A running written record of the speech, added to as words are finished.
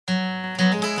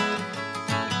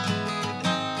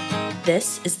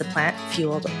This is the Plant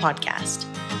Fueled Podcast.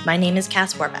 My name is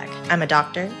Cass Warbeck. I'm a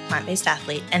doctor, plant-based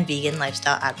athlete, and vegan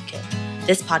lifestyle advocate.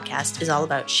 This podcast is all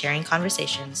about sharing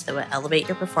conversations that will elevate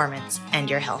your performance and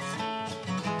your health.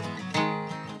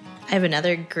 I have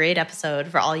another great episode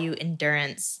for all you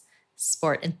endurance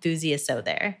sport enthusiasts out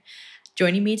there.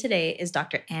 Joining me today is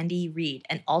Dr. Andy Reid,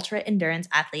 an ultra-endurance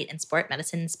athlete and sport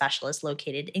medicine specialist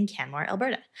located in Canmore,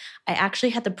 Alberta. I actually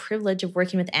had the privilege of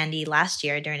working with Andy last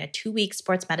year during a 2-week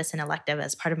sports medicine elective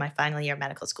as part of my final year of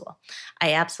medical school.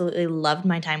 I absolutely loved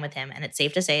my time with him, and it's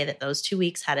safe to say that those 2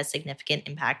 weeks had a significant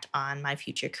impact on my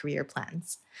future career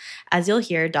plans. As you'll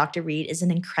hear, Dr. Reid is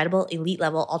an incredible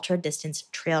elite-level ultra-distance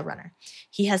trail runner.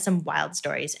 He has some wild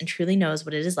stories and truly knows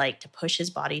what it is like to push his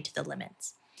body to the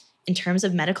limits. In terms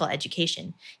of medical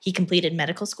education, he completed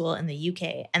medical school in the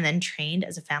UK and then trained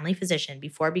as a family physician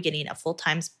before beginning a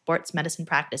full-time sports medicine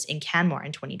practice in Canmore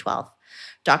in 2012.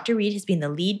 Dr. Reid has been the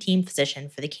lead team physician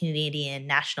for the Canadian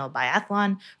National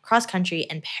Biathlon, cross-country,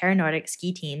 and Paranordic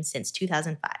ski teams since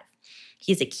 2005.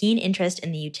 He has a keen interest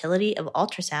in the utility of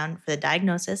ultrasound for the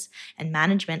diagnosis and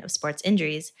management of sports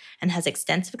injuries and has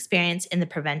extensive experience in the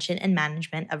prevention and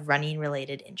management of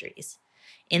running-related injuries.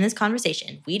 In this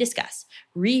conversation, we discuss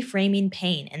reframing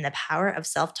pain and the power of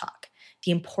self-talk,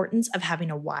 the importance of having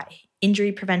a why,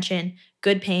 injury prevention,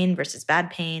 good pain versus bad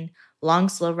pain, long,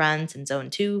 slow runs in zone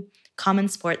 2, common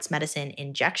sports medicine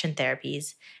injection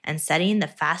therapies, and setting the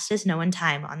fastest known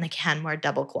time on the Canmore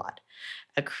Double Quad.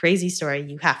 A crazy story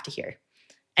you have to hear.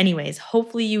 Anyways,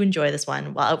 hopefully you enjoy this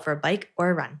one while out for a bike or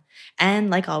a run. And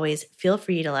like always, feel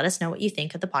free to let us know what you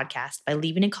think of the podcast by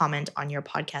leaving a comment on your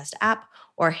podcast app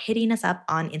or hitting us up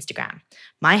on Instagram.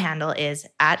 My handle is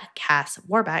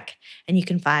 @CassWarbeck, and you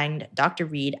can find Dr.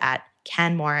 Reid at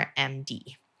Canmore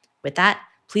MD. With that,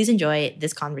 please enjoy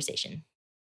this conversation.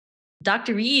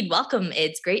 Dr. Reid, welcome.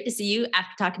 It's great to see you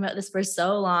after talking about this for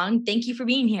so long. Thank you for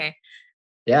being here.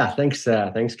 Yeah, thanks,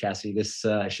 Cassie. This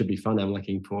should be fun. I'm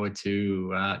looking forward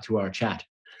to our chat.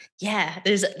 Yeah,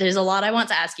 there's a lot I want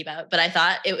to ask you about, but I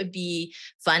thought it would be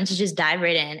fun to just dive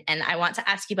right in. And I want to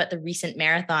ask you about the recent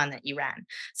marathon that you ran.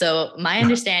 So my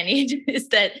understanding is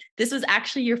that this was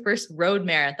actually your first road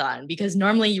marathon, because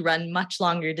normally you run much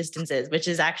longer distances, which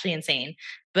is actually insane.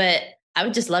 But I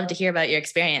would just love to hear about your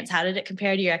experience. How did it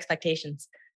compare to your expectations?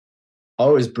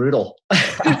 Oh, it was brutal.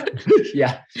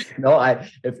 Yeah. No,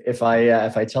 if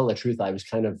I tell the truth, I was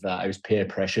I was peer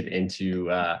pressured into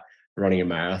running a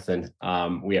marathon.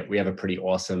 We have a pretty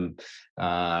awesome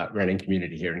running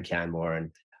community here in Canmore,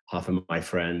 and half of my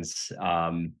friends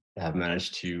have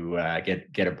managed to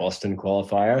get a Boston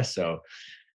qualifier. So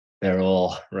they're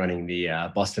all running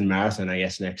the Boston Marathon, I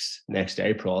guess, next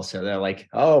April. So they're like,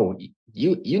 "Oh,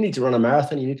 you need to run a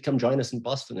marathon. You need to come join us in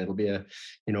Boston. It'll be a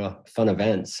fun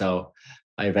event." So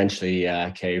I eventually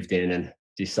caved in and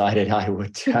decided I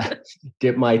would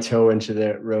dip my toe into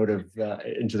the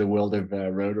world of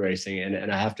road racing,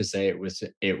 and I have to say it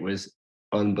was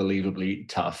unbelievably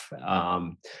tough.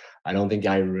 I don't think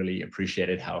I really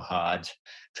appreciated how hard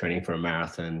training for a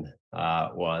marathon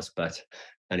was, but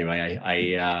anyway,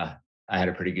 I had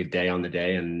a pretty good day on the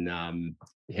day and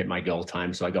hit my goal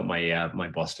time, so I got my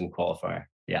Boston qualifier.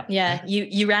 Yeah.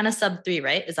 You ran a sub 3,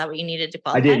 right? Is that what you needed to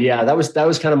qualify? I did. Yeah, that was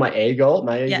kind of my A goal.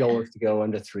 My A goal was to go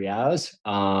under 3 hours.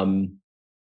 And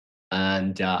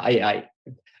I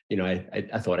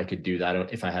thought I could do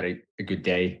that if I had a good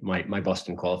day. My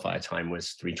Boston qualifier time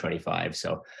was 3:25,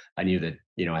 so I knew that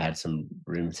I had some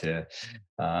room to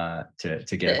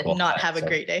get not have a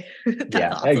great day. That's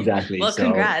yeah, awesome. Exactly. Well,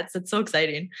 congrats! It's so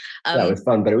exciting. That was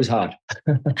fun, but it was hard.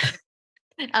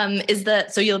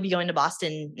 So you'll be going to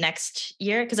Boston next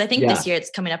year? Because I think this year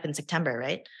it's coming up in September,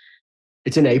 right?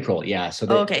 It's in April, yeah. So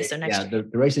so next year.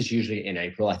 The race is usually in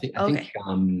April. I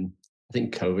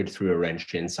think COVID threw a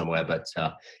wrench in somewhere, but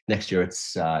next year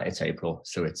it's April,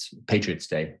 so it's Patriots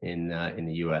Day in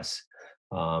the US.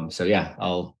 So yeah,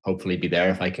 I'll hopefully be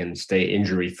there if I can stay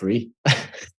injury free.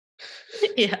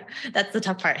 Yeah, that's the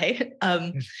tough part, hey.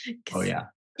 Oh yeah,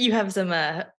 you have some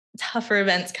tougher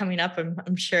events coming up,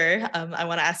 I'm sure. I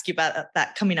want to ask you about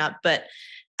that coming up, but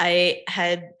I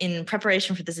had, in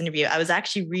preparation for this interview, I was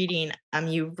actually reading,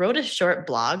 you wrote a short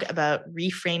blog about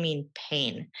reframing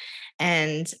pain.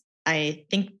 And I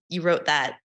think you wrote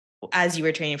that as you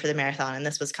were training for the marathon and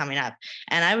this was coming up.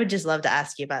 And I would just love to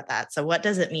ask you about that. So what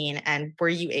does it mean? And were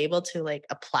you able to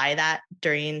apply that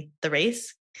during the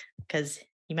race? Because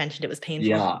you mentioned it was painful.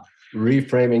 Yeah,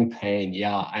 reframing pain.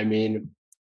 Yeah, I mean,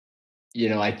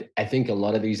 I think a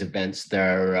lot of these events,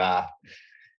 they're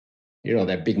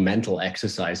big mental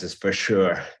exercises for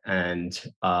sure. And,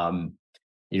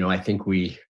 I think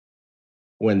we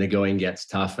when the going gets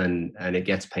tough and it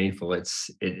gets painful, it's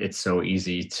so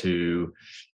easy to,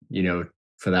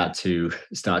 for that to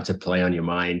start to play on your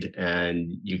mind,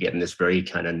 and you get in this very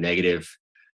kind of negative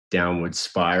downward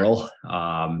spiral,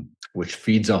 which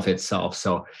feeds off itself.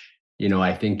 So,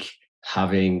 I think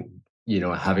having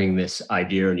this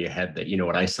idea in your head that,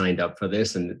 what, I signed up for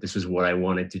this and this is what I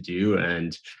wanted to do.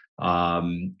 And, I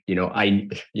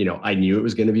knew it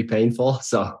was going to be painful.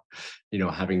 So,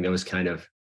 having those kind of,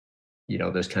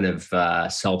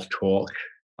 self-talk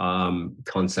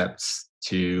concepts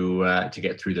to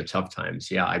get through the tough times.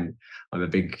 Yeah, I'm a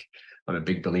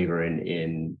big believer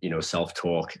in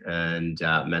self-talk and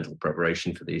mental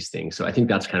preparation for these things. So I think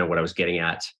that's kind of what I was getting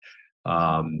at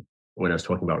when I was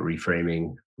talking about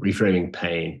reframing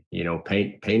pain.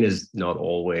 Pain is not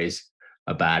always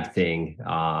a bad thing,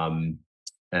 and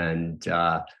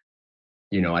I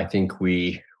think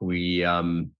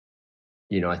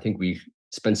I think we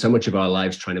spend so much of our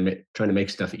lives trying to make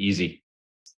stuff easy,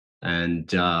 and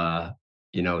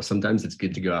sometimes it's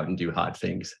good to go out and do hard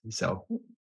things. So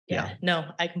yeah, no,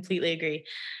 I completely agree.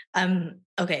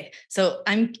 Okay, so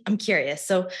I'm curious.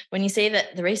 So when you say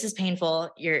that the race is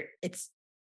painful, it's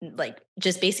like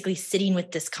just basically sitting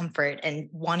with discomfort and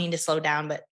wanting to slow down,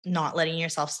 but not letting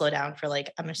yourself slow down for,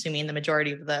 like, I'm assuming the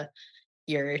majority of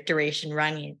your duration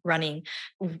running.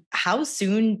 How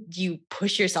soon do you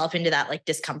push yourself into that like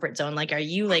discomfort zone? Like, are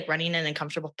you like running at an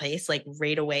uncomfortable pace like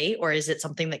right away, or is it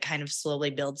something that kind of slowly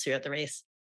builds throughout the race?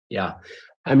 Yeah.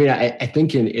 I mean, I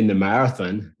think in the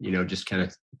marathon, just kind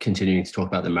of continuing to talk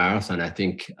about the marathon, I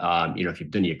think, if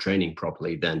you've done your training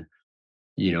properly, then,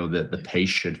 the pace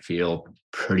should feel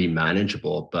pretty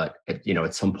manageable. But,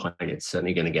 at some point, it's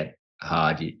certainly going to get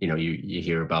hard. You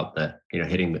hear about the,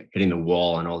 hitting the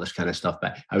wall and all this kind of stuff.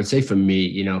 But I would say for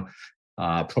me,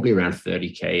 probably around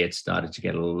 30K, it started to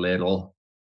get a little,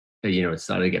 it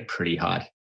started to get pretty hard.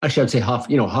 Actually, I'd say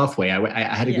halfway.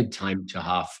 I had a good time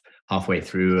to halfway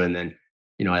through, and then,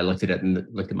 I looked at it and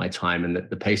looked at my time, and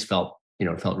the pace felt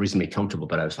reasonably comfortable.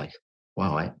 But I was like,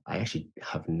 wow, I actually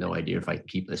have no idea if I can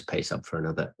keep this pace up for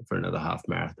another half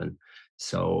marathon.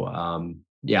 So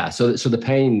yeah, so the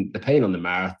pain on the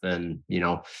marathon,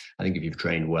 I think if you've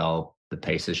trained well, the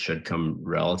paces should come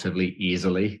relatively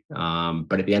easily.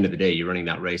 But at the end of the day, you're running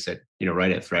that race at,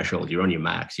 right at threshold. You're on your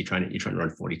max. You're trying to run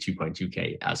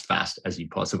 42.2K as fast as you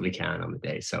possibly can on the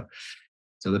day. So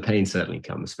the pain certainly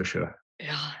comes for sure.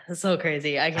 Yeah, that's so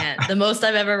crazy. I can't. The most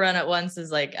I've ever run at once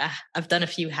is like, I've done a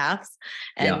few halves,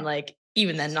 and like,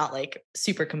 even then not like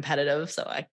super competitive. So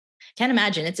I can't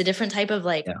imagine. It's a different type of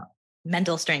like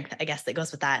mental strength, I guess, that goes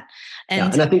with that.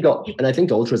 And I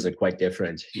think ultras are quite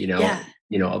different,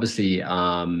 obviously,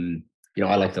 I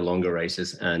like the longer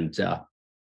races, and,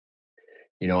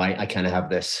 I kind of have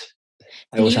this.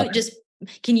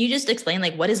 Can you just explain,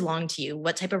 like, what is long to you?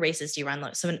 What type of races do you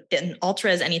run? So an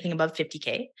ultra is anything above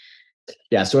 50K?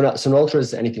 Yeah, so an ultra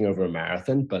is anything over a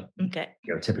marathon, but okay,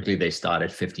 typically they start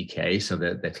at 50K. So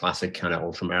the classic kind of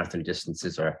ultra marathon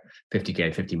distances are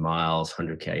 50K, 50 miles,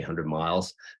 100K, 100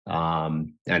 miles.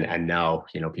 And now,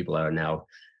 people are now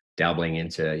dabbling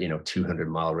into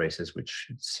 200-mile races,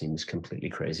 which seems completely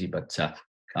crazy. But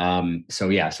so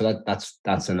yeah, so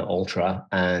that's an ultra.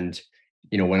 And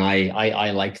when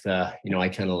I like the, I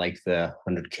kind of like the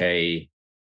 100K,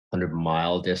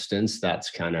 100-mile distance.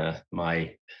 That's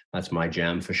my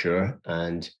jam for sure.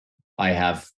 And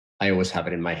I always have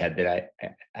it in my head that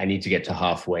I need to get to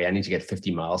halfway. I need to get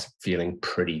 50 miles feeling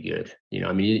pretty good.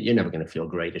 I mean, you're never going to feel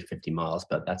great at 50 miles,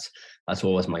 but that's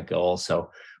always my goal.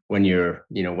 So when you're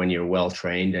well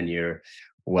trained and you're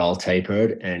well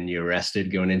tapered and you're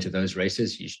rested going into those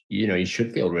races, you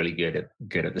should feel really good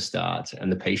at the start, and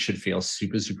the pace should feel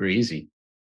super, super easy.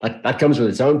 That comes with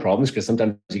its own problems, because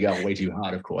sometimes you go way too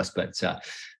hard, of course.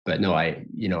 But no, I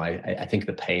think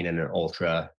the pain in an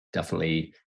ultra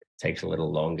definitely takes a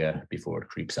little longer before it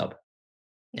creeps up.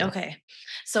 Okay,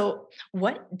 so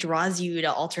what draws you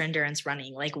to ultra endurance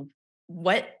running? Like,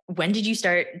 when did you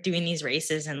start doing these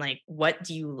races, and like, what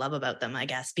do you love about them? I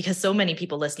guess because so many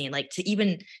people listening, like, to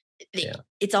even.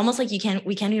 It's almost like we can't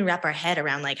even wrap our head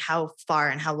around like how far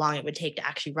and how long it would take to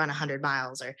actually run 100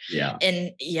 miles and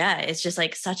it's just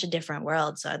like such a different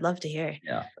world. So I'd love to hear.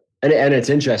 Yeah. And it's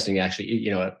interesting, actually,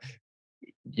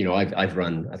 I've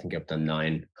run, I think I've done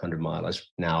 900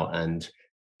 miles now. And,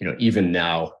 even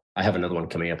now I have another one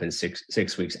coming up in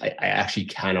six weeks. I actually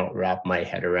cannot wrap my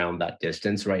head around that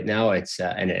distance right now. It's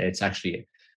actually,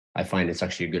 I find it's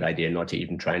actually a good idea not to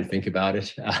even try and think about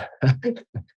it.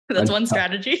 That's one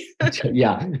strategy.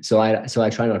 Yeah. So I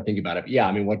try not to think about it. But yeah.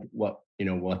 I mean,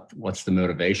 what's the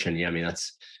motivation? Yeah. I mean,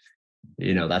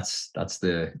 that's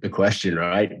the question,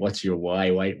 right? What's your why?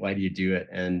 Why do you do it?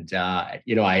 And I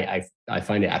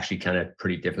find it actually kind of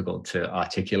pretty difficult to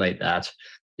articulate that.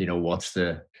 What's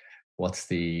the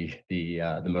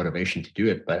motivation to do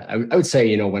it? But I would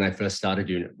say, when I first started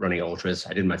doing running ultras,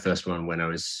 I did my first one when I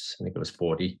think it was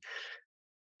 40.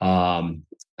 And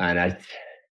I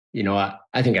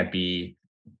think I'd be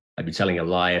telling a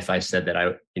lie if I said that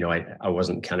I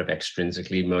wasn't kind of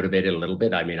extrinsically motivated a little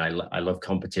bit. I mean, I love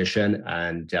competition,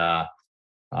 and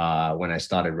when I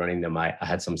started running them, I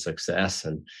had some success,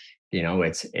 and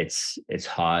it's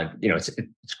hard.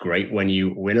 It's great when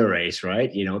you win a race,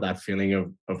 right? That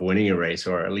feeling of winning a race,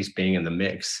 or at least being in the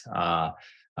mix.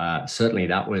 Certainly,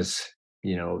 that was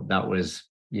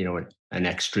an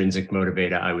extrinsic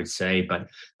motivator, I would say. But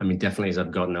I mean, definitely as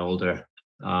I've gotten older.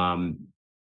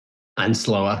 And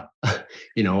slower,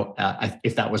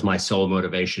 if that was my sole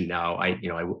motivation now,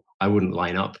 I wouldn't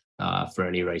line up for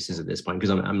any races at this point, because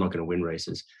I'm not going to win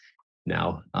races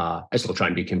now. I still try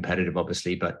and be competitive,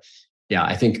 obviously, but yeah,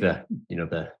 I think at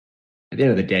the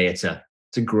end of the day, it's a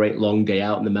great long day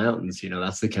out in the mountains.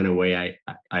 That's the kind of way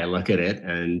I look at it,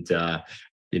 and I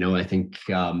think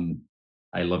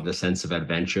I love the sense of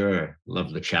adventure,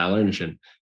 love the challenge, and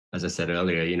as I said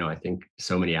earlier, I think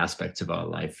so many aspects of our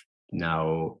life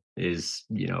now is,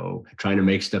 trying to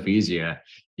make stuff easier.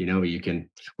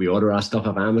 We order our stuff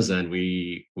off Amazon.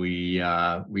 We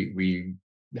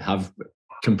have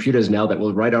computers now that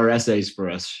will write our essays for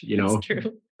us, It's true.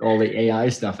 all the AI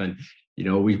stuff. And,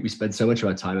 we spend so much of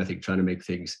our time, I think, trying to make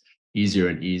things easier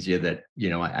and easier that,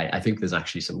 I think there's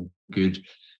actually some good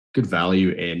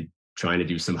value in trying to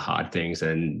do some hard things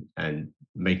and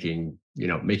making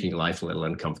life a little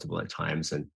uncomfortable at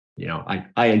times. And,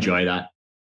 I enjoy that.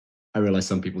 I realize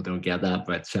some people don't get that,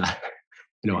 but I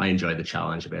enjoy the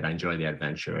challenge of it. I enjoy the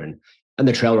adventure, and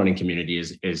the trail running community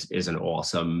is an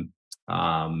awesome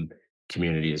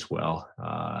community as well.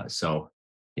 So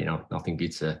nothing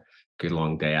beats a good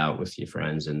long day out with your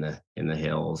friends in the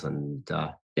hills, and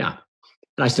yeah.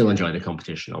 And I still enjoy the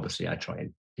competition. Obviously, I try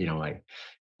and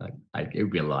it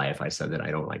would be a lie if I said that I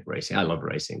don't like racing. I love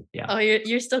racing. Yeah. Oh,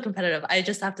 you're still competitive. I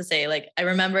just have to say, I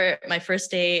remember my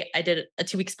first day, I did a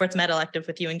 2-week sports med elective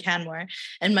with you in Canmore.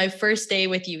 And my first day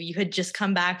with you, you had just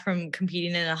come back from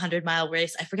competing in a 100-mile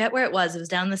race. I forget where it was. It was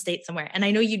down in the States somewhere. And I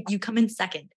know you come in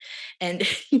second, and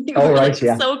you were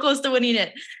so close to winning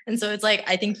it. And so it's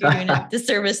I think you're doing a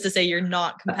disservice to say you're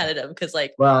not competitive, because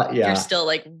you're still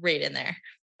right in there.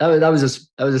 That was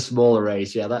a smaller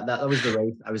race. Yeah, that was the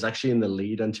race. I was actually in the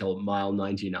lead until mile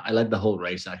 99. I led the whole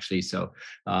race, actually. So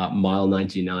mile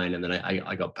 99, and then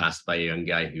I got passed by a young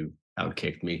guy who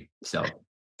outkicked me. So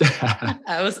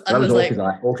I was like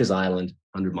Orcas Island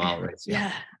 100-mile race.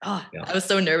 Yeah. Oh, yeah. I was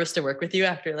so nervous to work with you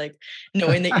after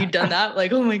knowing that you'd done that.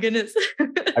 Oh my goodness.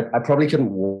 I probably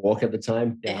couldn't walk at the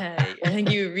time. Yeah. I think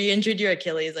you re-injured your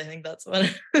Achilles. I think that's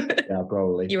what. Yeah,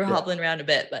 probably. You were hobbling around a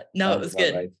bit, but no, it was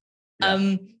good. Right.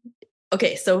 Yeah.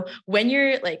 Okay. So when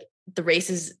you're the race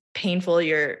is painful,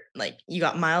 you're you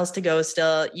got miles to go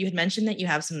still. You had mentioned that you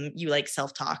have you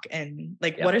self-talk, and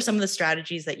what are some of the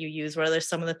strategies that you use? What are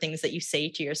some of the things that you say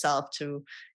to yourself to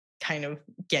kind of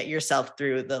get yourself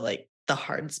through the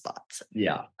hard spots?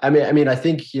 Yeah. I mean, I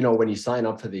think, when you sign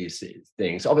up for these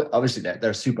things, obviously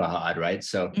they're super hard, right?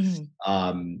 So,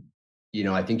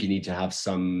 I think you need to have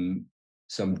some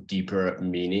deeper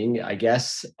meaning, I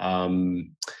guess,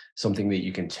 something that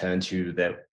you can turn to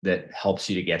that helps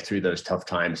you to get through those tough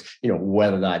times,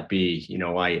 whether that be,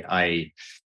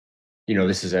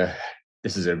 this is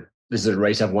a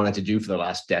race I've wanted to do for the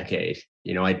last decade.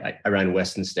 I ran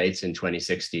Western States in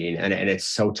 2016, and it's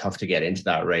so tough to get into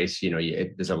that race.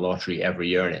 There's a lottery every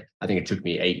year, and I think it took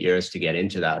me 8 years to get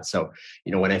into that. So,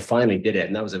 when I finally did it,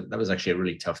 and that was actually a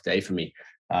really tough day for me.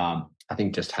 I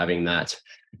think just having that,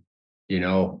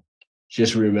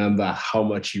 just remember how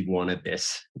much you wanted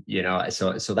this,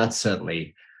 so that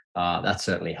certainly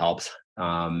helps.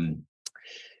 Having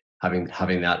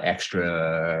that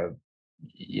extra,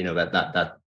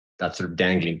 that sort of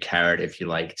dangling carrot, if you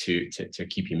like, to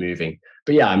keep you moving.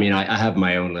 But yeah, I mean, I have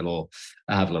my own little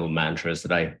mantras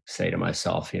that I say to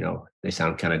myself. They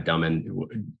sound kind of dumb and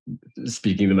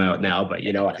speaking them out now, but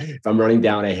if I'm running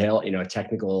down a hill, a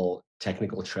technical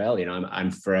trail, I'm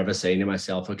forever saying to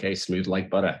myself, okay, smooth like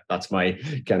butter. That's my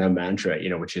kind of mantra,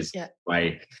 which is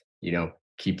my,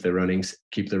 keep the running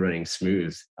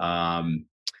smooth. I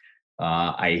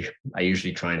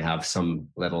usually try and have some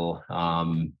little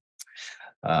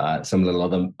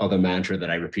other mantra that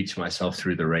I repeat to myself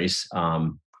through the race.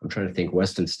 I'm trying to think.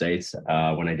 Western States,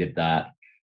 when I did that,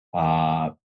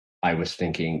 I was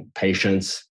thinking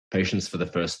patience for the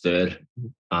first third.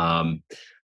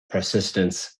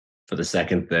 persistence for the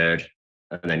second third,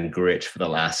 and then grit for the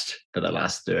last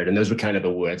third. And those were kind of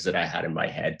the words that I had in my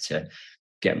head to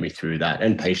get me through that.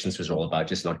 And patience was all about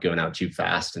just not going out too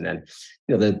fast. And then,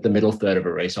 the middle third of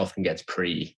a race often gets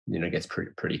pretty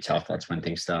tough. That's when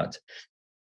things start.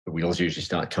 The wheels usually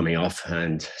start coming off,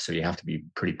 and so you have to be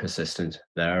pretty persistent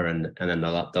there. And then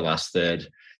the last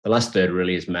third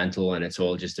really is mental, and it's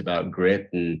all just about grit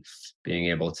and being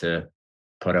able to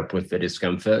put up with the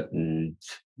discomfort and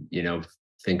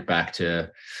think back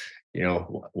to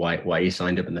why you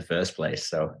signed up in the first place.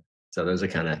 So those are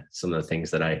kind of some of the things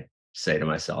that I say to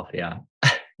myself. Yeah.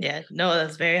 Yeah, no,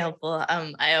 that's very helpful.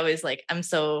 I always I'm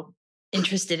so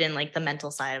interested in the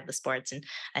mental side of the sports, and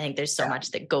I think there's so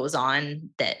much that goes on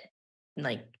that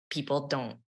people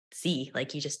don't see,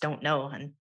 you just don't know.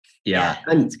 And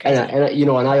and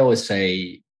I always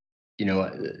say,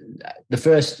 the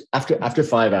first after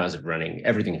 5 hours of running,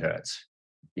 everything hurts.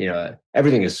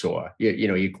 Everything is sore.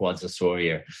 Your quads are sore,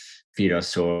 your feet are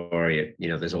sore.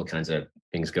 There's all kinds of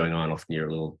things going on. Often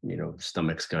your little,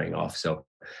 stomach's going off. So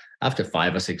after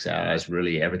 5 or 6 hours,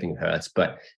 really everything hurts.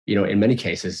 But in many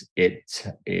cases, it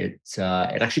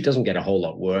actually doesn't get a whole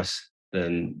lot worse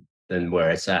than where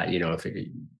it's at.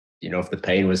 If the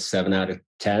pain was 7 out of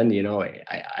 10,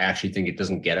 I actually think it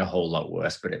doesn't get a whole lot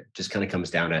worse. But it just kind of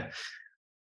comes down to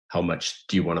how much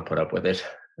do you want to put up with it.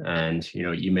 And,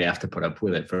 you may have to put up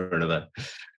with it for another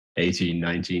 18,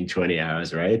 19, 20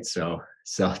 hours, right? So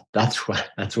that's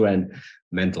when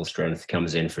mental strength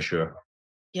comes in for sure.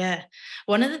 Yeah.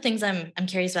 One of the things I'm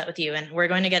curious about with you, and we're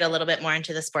going to get a little bit more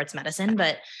into the sports medicine,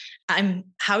 but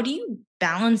how do you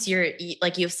balance you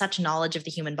have such knowledge of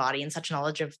the human body and such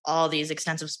knowledge of all these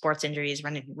extensive sports injuries,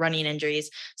 running injuries.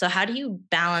 So how do you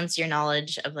balance your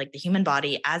knowledge of the human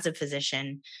body as a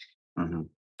physician,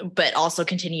 but also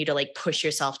continue to push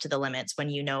yourself to the limits when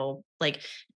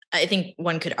I think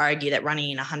one could argue that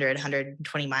running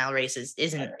 120 mile races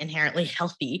isn't inherently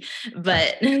healthy,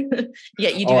 but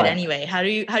yet you do it anyway. How do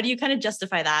you kind of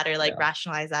justify that or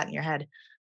rationalize that in your head?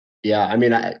 Yeah, I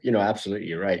mean, absolutely,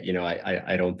 you're right.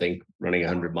 I don't think running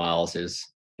 100 miles is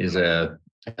a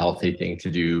healthy thing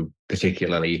to do,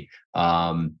 particularly.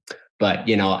 But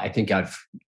I think I've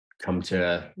come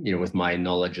to with my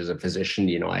knowledge as a physician,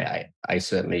 I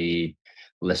certainly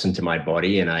listen to my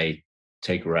body and I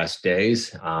take rest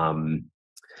days. I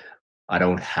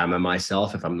don't hammer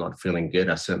myself if I'm not feeling good.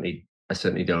 I certainly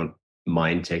don't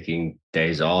mind taking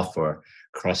days off or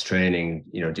cross training,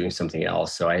 doing something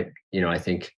else. So I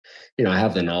think, I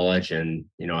have the knowledge, and,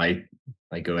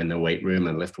 I go in the weight room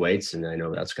and lift weights, and I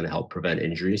know that's going to help prevent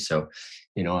injury. So,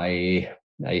 I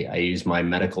use my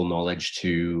medical knowledge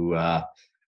to,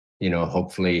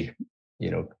 hopefully,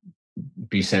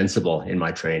 be sensible in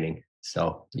my training.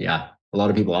 So yeah, a lot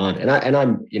of people aren't, and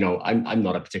I'm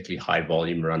not a particularly high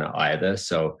volume runner either.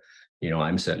 So,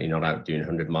 I'm certainly not out doing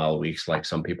 100-mile weeks like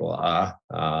some people are.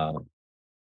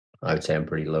 I would say I'm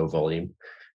pretty low volume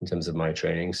in terms of my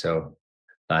training, so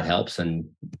that helps. And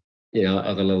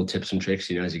other little tips and tricks.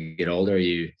 As you get older,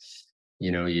 you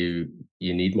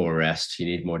need more rest, you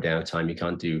need more downtime. You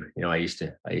can't do. I used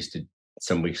to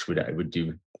some weeks I would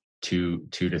do two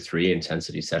to three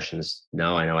intensity sessions.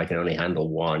 Now I know I can only handle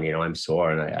one. I'm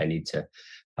sore, and I need to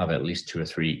have at least 2 or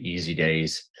 3 easy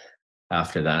days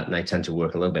after that. And I tend to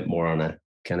work a little bit more on a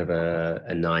kind of a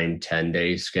 9-10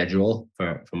 day schedule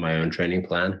for my own training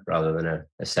plan rather than a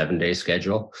 7-day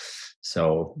schedule.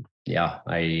 So yeah,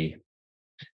 I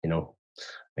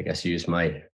guess use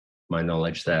my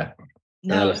knowledge there.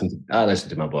 No. I listen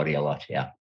to my body a lot. Yeah.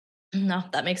 No,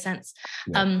 that makes sense.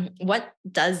 Yeah. What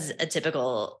does a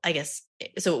typical,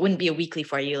 so it wouldn't be a weekly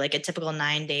for you, a typical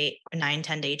 9-10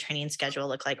 day training schedule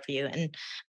look like for you? And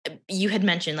you had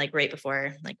mentioned right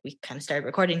before, we kind of started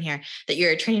recording here, that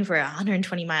you're training for a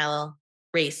 120 mile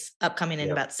race upcoming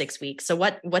in about 6 weeks. So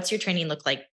what's your training look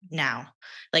like now?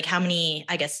 How many,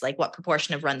 what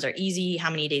proportion of runs are easy?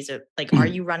 How many days of are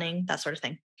you running, that sort of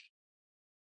thing?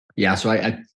 Yeah. So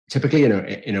I typically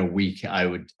in a week, I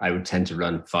would tend to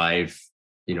run 5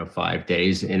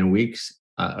 days in a week.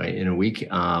 If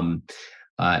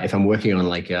I'm working on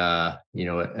a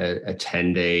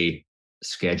 10-day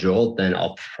schedule, then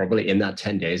I'll probably, in that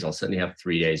 10 days, I'll certainly have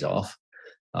 3 days off.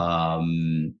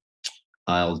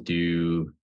 I'll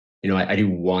do, I do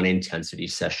 1 intensity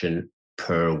session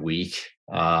per week.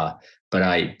 But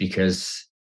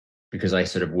because I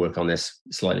sort of work on this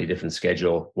slightly different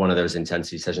schedule, one of those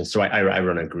intensity sessions. So I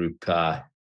run a group,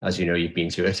 as you've been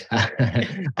to it.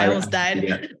 I almost died.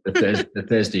 Yeah, the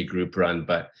Thursday group run,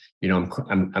 but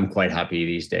I'm quite happy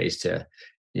these days to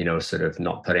sort of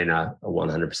not put in a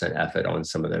 100% effort on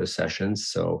some of those sessions.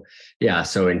 So yeah,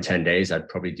 so in 10 days, I'd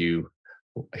probably do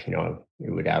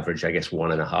it would average, I guess,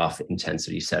 1.5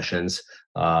 intensity sessions,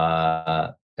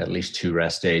 at least 2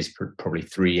 rest days, probably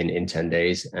 3 in 10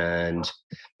 days. And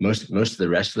most of the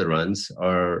rest of the runs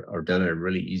are done at a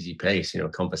really easy pace,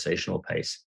 conversational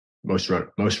pace. Most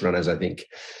runners, I think,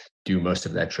 do most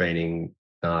of their training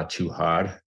too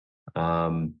hard.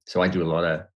 So I do a lot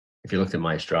of, if you looked at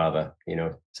my Strava,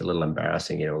 it's a little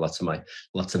embarrassing. Lots of my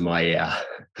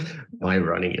my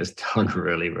running is done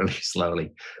really, really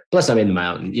slowly. Plus, I'm in the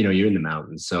mountain. You're in the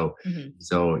mountains, so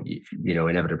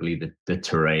inevitably the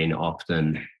terrain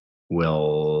often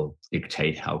will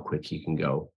dictate how quick you can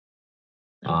go.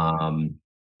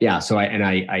 Yeah. So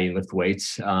I lift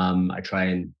weights.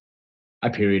 I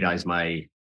periodize my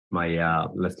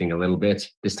lifting a little bit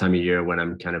this time of year when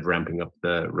I'm kind of ramping up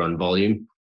the run volume.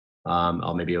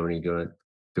 I'll maybe only go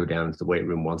down to the weight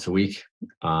room once a week.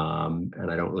 And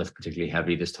I don't lift particularly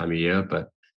heavy this time of year, but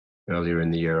earlier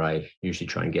in the year, I usually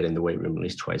try and get in the weight room at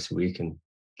least twice a week and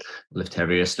lift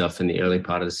heavier stuff in the early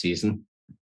part of the season.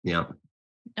 Yeah.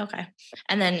 Okay.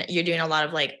 And then you're doing a lot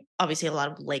of obviously a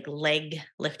lot of leg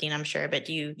lifting, I'm sure, but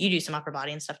you do some upper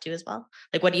body and stuff too as well?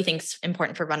 What do you think is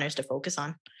important for runners to focus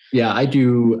on? Yeah, I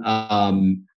do.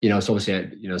 It's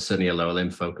obviously, certainly a lower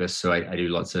limb focus. So I do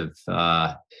lots of,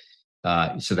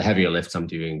 so the heavier lifts, I'm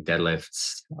doing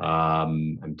deadlifts.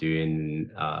 I'm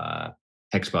doing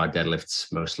hex bar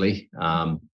deadlifts mostly.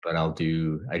 But I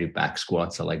do back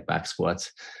squats. I like back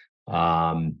squats.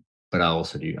 But I'll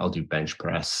do bench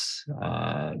press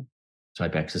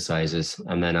type exercises.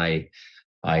 And then I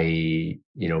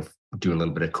do a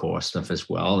little bit of core stuff as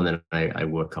well. And then I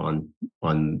work on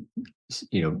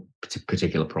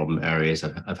particular problem areas.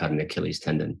 I've had an Achilles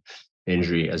tendon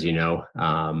injury, as you know.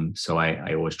 So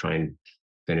I always try and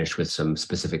finish with some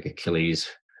specific Achilles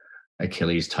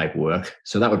type work.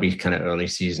 So that would be kind of early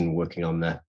season working on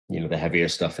the heavier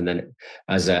stuff. And then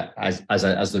as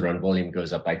the run volume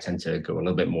goes up, I tend to go a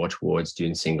little bit more towards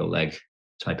doing single leg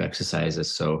type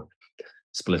exercises. So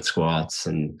split squats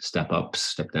and step ups,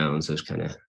 step downs, those kind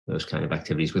of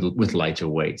activities with lighter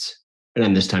weights. And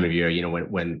then this time of year,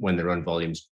 when the run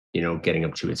volume's, getting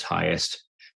up to its highest,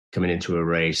 coming into a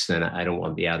race, then I don't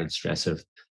want the added stress of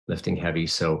lifting heavy.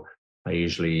 So I'll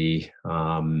usually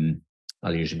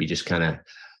be just kind of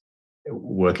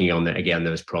working on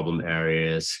those problem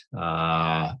areas.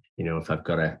 If I've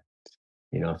got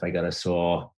if I got a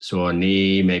sore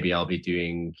knee, maybe I'll be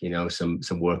doing,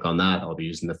 some work on that. I'll be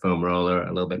using the foam roller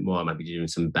a little bit more. I might be doing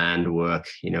some band work,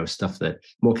 stuff that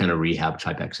more kind of rehab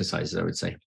type exercises, I would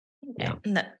say. Okay. Yeah.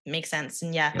 That makes sense.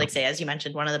 And say, as you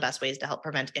mentioned, one of the best ways to help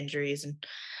prevent injuries. And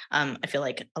I feel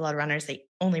like a lot of runners, they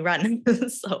only run.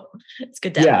 So it's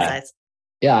good to emphasize.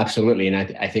 Yeah, absolutely. And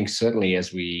I think certainly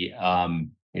as we,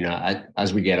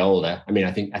 as we get older,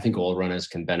 I think all runners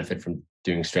can benefit from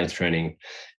doing strength training,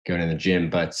 going in the gym,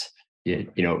 but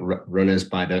runners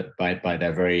by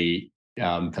their very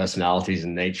personalities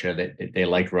and nature, that they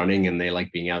like running and they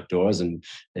like being outdoors and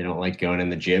they don't like going in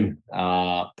the gym.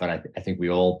 But I think we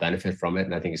all benefit from it.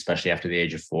 And I think especially after the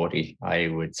age of 40, I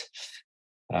would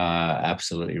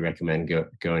absolutely recommend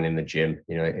going in the gym.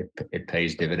 It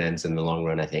pays dividends in the long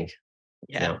run, I think.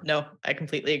 Yeah, no, I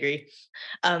completely agree.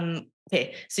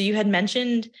 Okay. So you had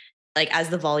mentioned as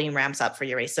the volume ramps up for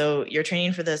your race, so you're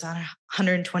training for this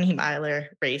 120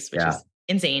 miler race, which is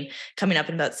insane, coming up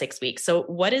in about 6 weeks. So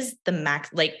what is the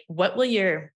max, what will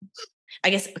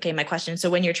my question. So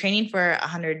when you're training for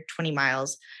 120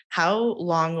 miles, how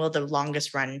long will the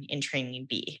longest run in training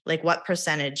be? What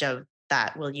percentage of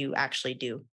that will you actually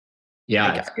do?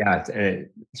 Yeah, it's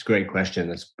a great question.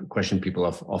 That's a question people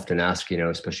often ask,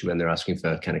 especially when they're asking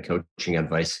for kind of coaching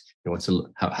advice.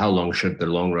 How long should the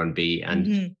long run be?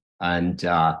 And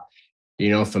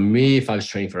for me, if I was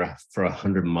training for a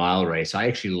 100-mile race, I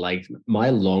actually like my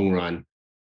long run.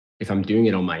 If I'm doing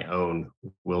it on my own,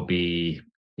 will be,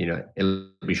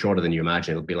 it'll be shorter than you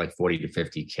imagine. It'll be like 40 to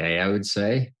 50K, I would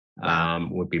say.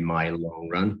 Would be my long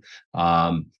run.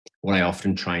 What I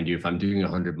often try and do, if I'm doing a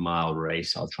 100-mile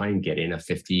race, I'll try and get in a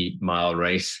 50-mile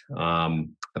race,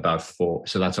 about 4.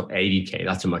 So that's 80K.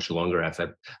 That's a much longer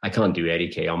effort. I can't do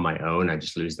 80K on my own. I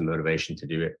just lose the motivation to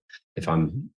do it if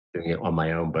I'm doing it on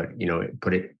my own. But,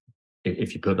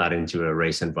 if you put that into a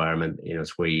race environment,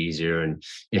 it's way easier and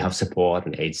you have support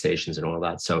and aid stations and all of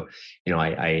that. So,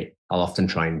 I'll often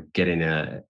try and get in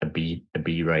a B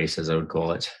race, as I would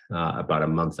call it, about a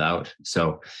month out.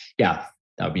 So yeah,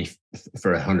 that would be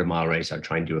for a 100-mile race. I'd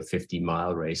try and do a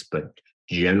 50-mile race, but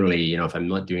generally, if I'm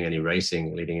not doing any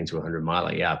racing leading into a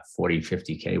 100-mile, 40,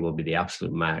 50K will be the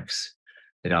absolute max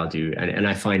that I'll do. And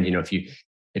I find,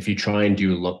 if you try and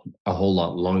do a whole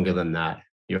lot longer than that,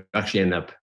 you actually end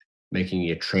up making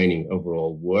your training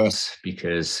overall worse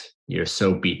because you're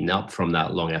so beaten up from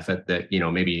that long effort that,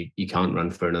 maybe you can't run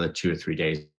for another 2 or 3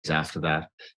 days after that.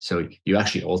 So you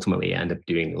actually ultimately end up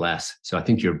doing less. So I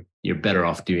think you're better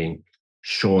off doing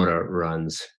shorter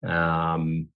runs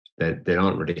that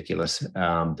aren't ridiculous,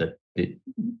 that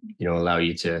allow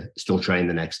you to still train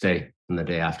the next day and the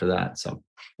day after that. So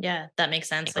yeah, that makes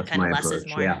sense. Like that's kind of my less is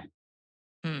approach. more. Yeah.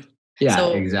 Hmm. Yeah,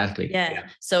 So exactly. yeah.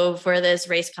 So for this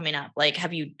race coming up, like,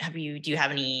 do you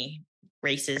have any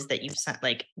races that you've sent?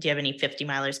 Like, do you have any 50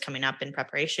 milers coming up in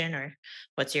preparation, or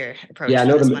what's your approach Yeah, for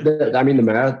no, this one?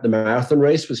 the marathon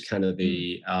race was kind of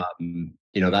Mm.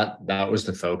 the, that was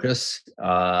the focus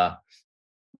for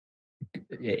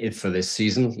this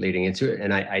season leading into it.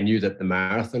 And I knew that the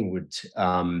marathon would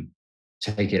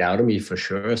take it out of me for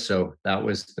sure. So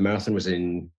the marathon was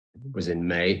in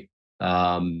May.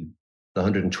 The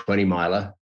 120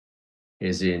 miler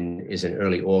is in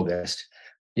early August.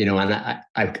 And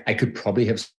I could probably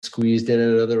have squeezed in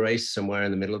another race somewhere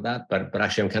in the middle of that, but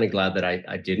actually I'm kind of glad that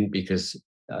I didn't, because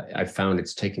I found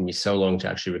it's taken me so long to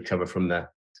actually recover from the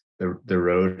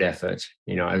road effort.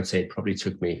 I would say it probably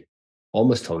took me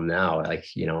almost till now, like,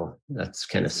 that's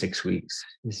kind of 6 weeks.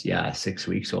 Yeah, 6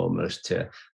 weeks almost to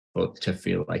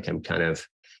feel like I'm kind of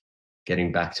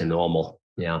getting back to normal.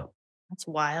 Yeah. That's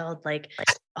wild. Like,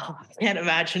 oh, I can't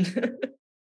imagine.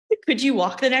 Could you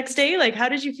walk the next day? Like, how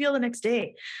did you feel the next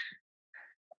day?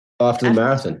 After the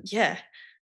marathon. Yeah.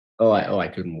 I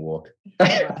couldn't walk.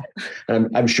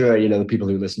 I'm sure, the people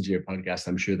who listen to your podcast,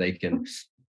 I'm sure they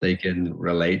can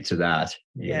relate to that.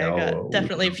 Yeah, I got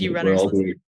definitely a few we're runners all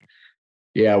listening.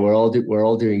 yeah, we're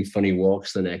all doing funny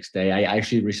walks the next day. I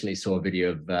actually recently saw a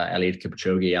video of Eliud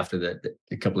Kipchoge after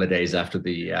a couple of days after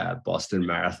the Boston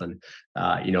Marathon.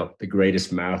 The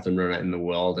greatest marathon runner in the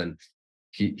world, and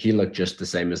he looked just the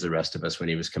same as the rest of us when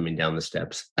he was coming down the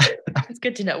steps. It's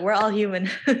good to know we're all human.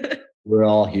 We're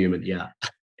all human. Yeah.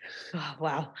 Oh,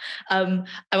 wow. I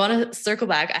want to circle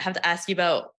back. I have to ask you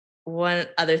about one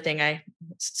other thing.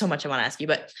 So much I want to ask you,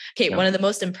 but okay. Yeah. One of the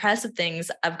most impressive things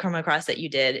I've come across that you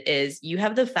did is you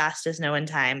have the fastest known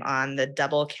time on the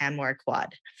double Canmore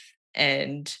Quad.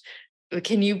 And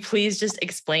can you please just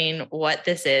explain what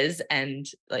this is? And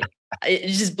like, it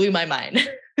just blew my mind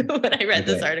when I read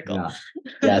this article. Yeah.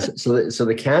 Yeah. So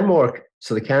the Canmore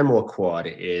Quad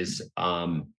is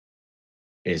kind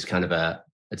of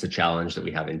it's a challenge that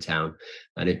we have in town.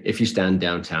 And if you stand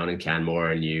downtown in Canmore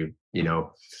and you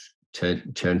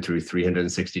turn through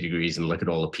 360 degrees and look at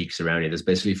all the peaks around you, there's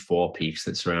basically 4 peaks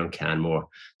that surround Canmore.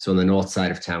 So on the north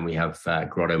side of town, we have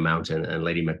Grotto Mountain and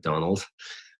Lady McDonald.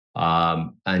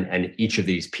 And each of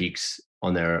these peaks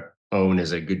on their own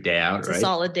is a good day out, it's right? A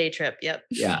solid day trip. Yep.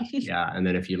 Yeah. And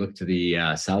then if you look to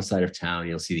the south side of town,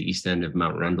 you'll see the east end of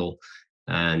Mount Rundle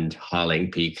and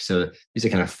Harling Peak. So these are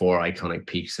kind of 4 iconic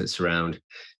peaks that surround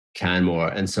Canmore.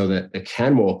 And so the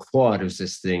Canmore Quad was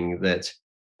this thing that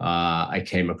I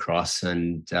came across,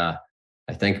 and I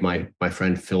thank my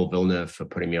friend Phil Villeneuve for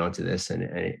putting me onto this.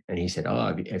 And he said,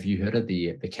 "Oh, have you heard of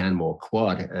the Canmore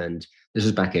Quad?" And this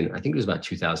was back in, I think it was about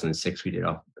 2006. We did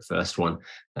the first one,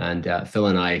 and Phil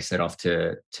and I set off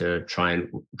to try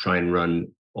and run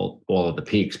all of the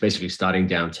peaks, basically starting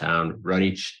downtown, run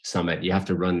each summit. You have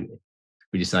to run.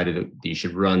 We decided that you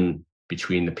should run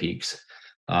between the peaks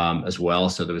as well.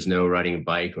 So there was no riding a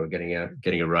bike or getting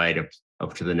a ride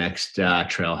up to the next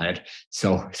trailhead.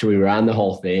 So we ran the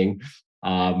whole thing.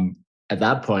 At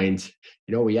that point,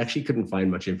 we actually couldn't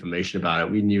find much information about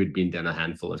it. We knew it'd been done a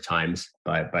handful of times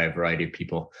by a variety of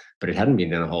people, but it hadn't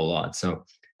been done a whole lot. So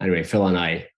anyway, Phil and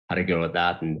I had a go at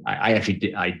that, and I actually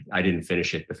did. I didn't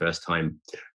finish it the first time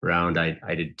round.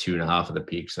 I did 2.5 of the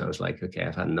peaks, and I was like, okay,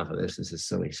 I've had enough of this. This is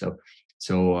silly.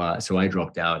 So I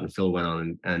dropped out, and Phil went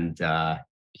on and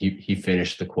he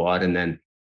finished the quad, and then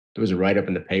there was a write up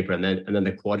in the paper, and then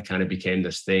the quad kind of became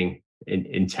this thing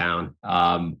in town.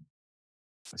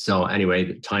 So anyway,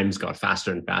 the times got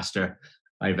faster and faster.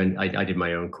 I did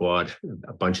my own quad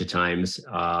a bunch of times.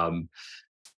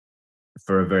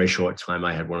 For a very short time,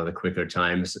 I had one of the quicker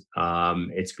times.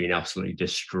 It's been absolutely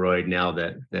destroyed now.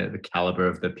 That the caliber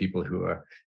of the people who are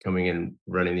coming and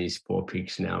running these 4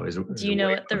 peaks now is. Do you know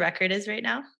what the record is right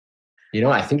now?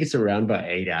 I think it's around about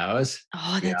 8 hours.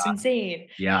 Oh, that's insane.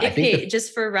 Yeah, I think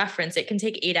just for reference, it can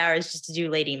take 8 hours just to do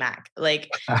Lady Mac.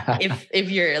 Like if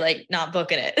you're like not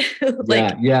booking it.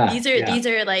 Like these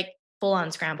are like full on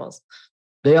scrambles.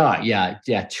 They are, yeah.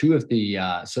 2 of the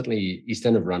certainly east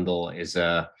end of Rundle is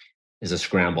a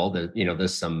scramble.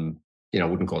 There's some, I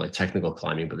wouldn't call it technical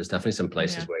climbing, but there's definitely some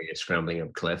places where you're scrambling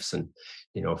up cliffs, and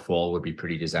fall would be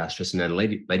pretty disastrous. And then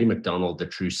Lady McDonald, the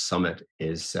true summit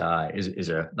is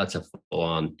that's a full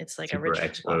on It's like a super rich walk.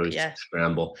 exposed Yeah.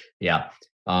 scramble. Yeah.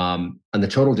 And the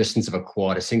total distance of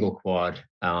a single quad,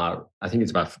 I think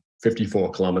it's about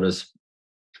 54 kilometers,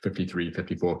 53,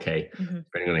 54K,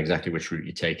 depending on exactly which route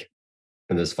you take.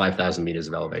 And there's 5,000 meters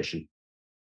of elevation.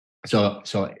 So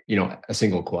a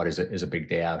single quad is a big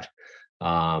day out.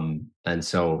 And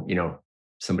so,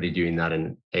 somebody doing that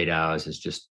in 8 hours is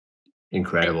just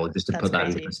incredible. Just to That's put that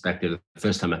into crazy. perspective,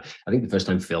 I think the first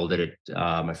time Phil did it,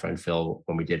 my friend Phil,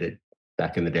 when we did it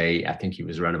back in the day, I think he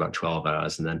was around about 12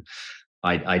 hours. And then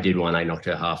I did one, I knocked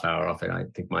a half hour off it. I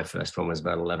think my first one was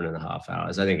about 11 and a half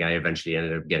hours. I think I eventually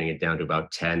ended up getting it down to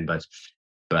about 10, but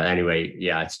anyway,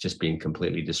 yeah, it's just been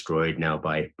completely destroyed now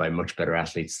by much better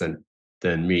athletes than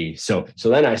me. So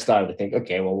then I started to think,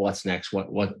 okay, well, what's next?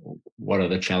 What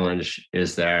other challenge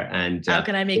is there? And how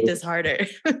can I make this harder?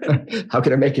 how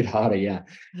can I make it harder?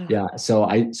 Yeah. So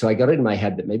I got it in my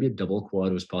head that maybe a double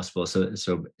quad was possible.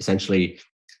 So essentially,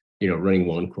 running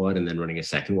one quad and then running a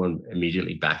second one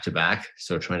immediately back to back.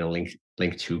 So trying to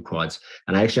link two quads.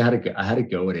 And I actually had a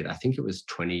go at it. I think it was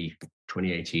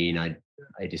 2018.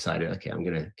 I decided, okay, I'm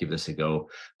going to give this a go.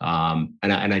 And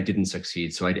I didn't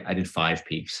succeed. So I did 5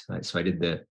 peaks. So I did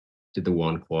the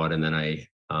one quad, and then I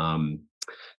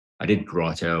did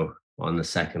grotto on the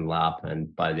second lap.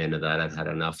 And by the end of that, I'd had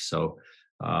enough. So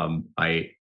I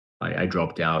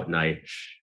dropped out, and I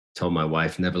told my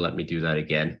wife, never let me do that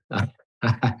again.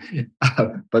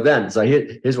 But then, so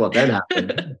here's what then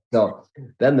happened. So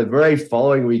then the very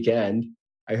following weekend,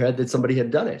 I heard that somebody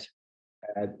had done it.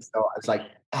 And so I was like,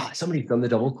 somebody's done the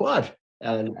double quad.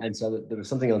 And so there was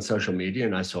something on social media,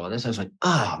 and I saw this. I was like,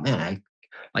 oh man,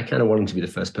 I kind of wanted to be the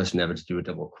first person ever to do a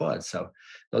double quad. So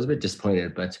I was a bit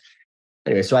disappointed. But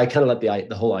anyway, so I kind of let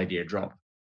the whole idea drop.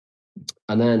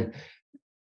 And then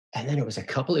it was a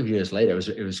couple of years later.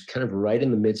 It was kind of right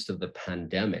in the midst of the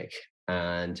pandemic,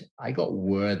 and I got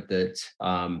word that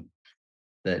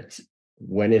that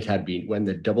when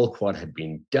the double quad had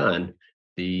been done,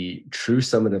 the true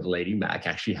summit of Lady Mac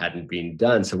actually hadn't been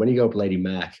done. So when you go up Lady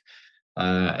Mac,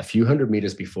 a few hundred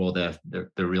meters before the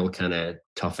real kind of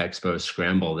tough exposed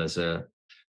scramble, there's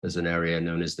an area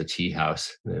known as the tea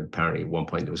house. Apparently, at one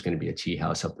point there was going to be a tea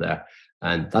house up there,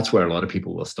 and that's where a lot of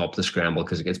people will stop the scramble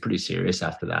because it gets pretty serious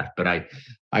after that. But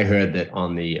I heard that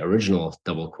on the original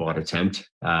double quad attempt,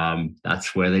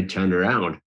 that's where they turned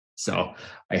around. So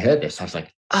I heard this. I was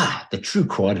like, the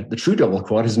true double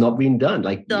quad has not been done.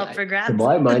 Like, Up for grabs. in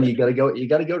my mind, you got to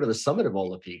go to the summit of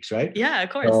all the peaks, right? Yeah, of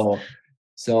course.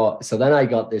 So then I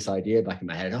got this idea back in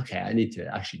my head. Okay, I need to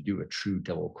actually do a true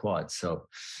double quad. So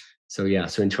in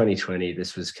 2020,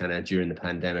 this was kind of during the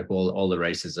pandemic. All the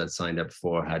races I'd signed up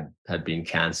for had been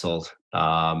cancelled.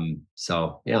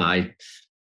 So yeah, I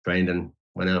trained and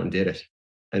went out and did it,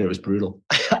 and it was brutal.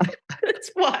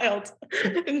 It's wild.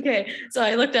 Okay, so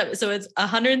I looked up. So it's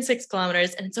 106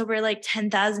 kilometers, and it's over like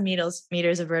 10,000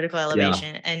 meters of vertical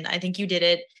elevation. Yeah. And I think you did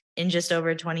it in just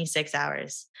over 26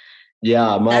 hours.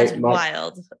 Yeah, that's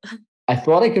wild. I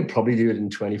thought I could probably do it in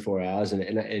 24 hours. And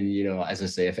as I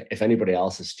say, if anybody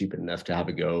else is stupid enough to have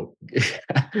a go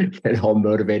and all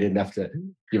motivated enough to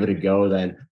give it a go,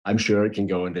 then I'm sure it can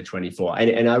go into 24.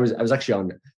 And I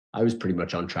was pretty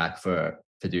much on track for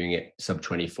doing it sub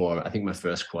 24. I think my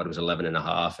first quad was 11 and a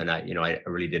half. And I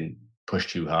really didn't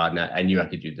push too hard. And I knew I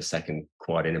could do the second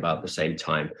quad in about the same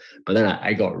time. But then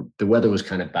the weather was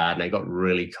kind of bad and I got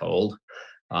really cold.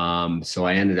 So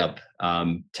I ended up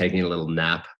taking a little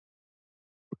nap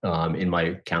in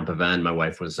my camper van. My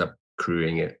wife was up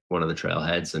crewing at one of the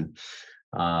trailheads, and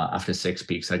after 6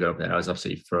 peaks, I got up there. I was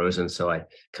absolutely frozen, so I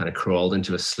kind of crawled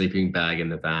into a sleeping bag in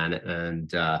the van and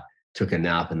took a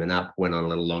nap. And the nap went on a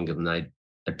little longer than I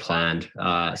had planned,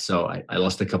 so I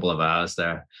lost a couple of hours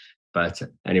there. But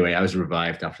anyway, I was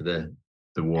revived after the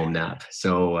warm nap,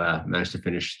 so managed to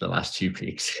finish the last 2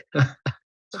 peaks.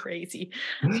 Crazy.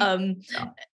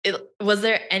 Was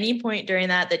there any point during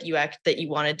that you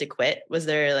wanted to quit? Was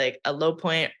there like a low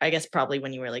point? I guess probably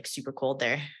when you were like super cold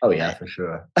there. Oh yeah, for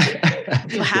sure.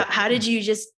 So how did you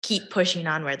just keep pushing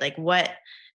onward? Like what?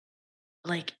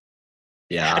 Like,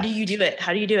 yeah. How do you do it?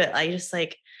 I just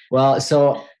like. Well,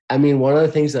 so I mean, one of the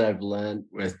things that I've learned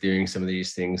with doing some of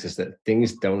these things is that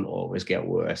things don't always get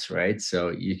worse, right? So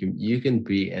you can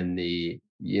be in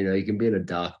you can be in a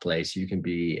dark place. You can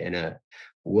be in a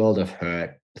world of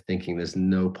hurt, thinking there's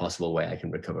no possible way I can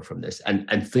recover from this, and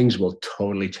things will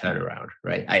totally turn around,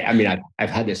 right? I mean, I've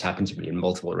had this happen to me in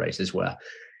multiple races where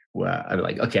I'm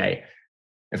like, okay,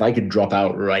 if I could drop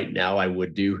out right now, I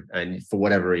would do, and for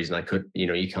whatever reason I could.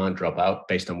 You can't drop out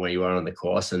based on where you are on the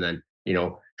course, and then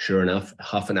sure enough,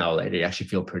 half an hour later, you actually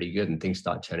feel pretty good and things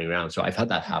start turning around. So I've had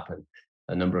that happen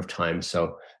a number of times.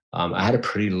 So I had a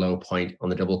pretty low point on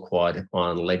the double quad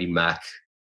on Lady Mac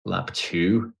lap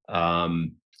 2. I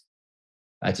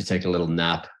had to take a little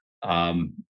nap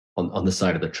on the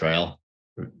side of the trail.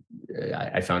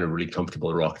 I found a really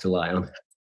comfortable rock to lie on.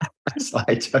 So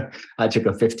I took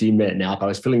a 15-minute nap. I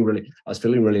was feeling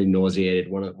really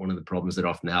nauseated. One of the problems that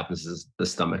often happens is the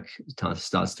stomach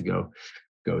starts to go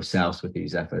south with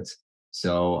these efforts.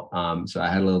 So I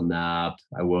had a little nap.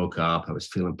 I woke up. I was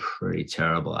feeling pretty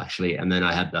terrible actually, and then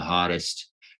I had the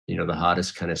hardest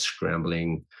kind of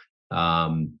scrambling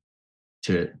to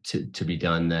be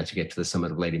done to get to the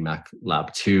summit of Lady Mac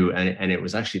lap 2, and it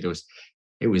was actually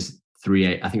it was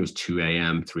 3 I think it was 2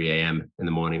 a.m., 3 a.m. in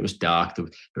the morning. It was dark. There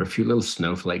were a few little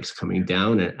snowflakes coming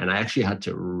down, and I actually had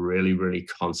to really, really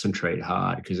concentrate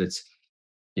hard because it's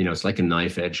like a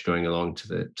knife edge going along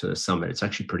to the summit. It's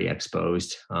actually pretty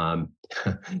exposed, and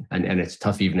it's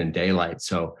tough even in daylight.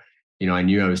 So, I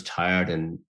knew I was tired,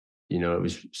 and it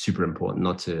was super important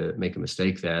not to make a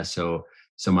mistake there. So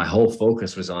my whole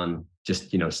focus was on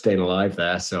just staying alive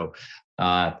there. So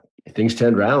things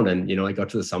turned around, and I got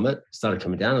to the summit, started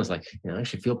coming down. I was like, I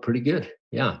actually feel pretty good.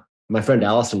 Yeah. My friend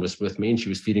Allison was with me, and she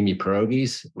was feeding me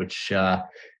pierogies, which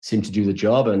seemed to do the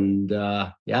job. And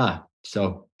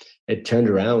so it turned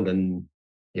around, and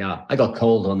I got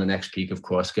cold on the next peak, of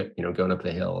course, going up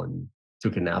the hill, and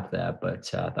took a nap there. But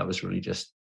that was really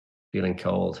just feeling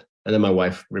cold. And then my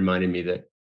wife reminded me that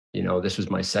this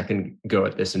was my second go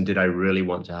at this, and did I really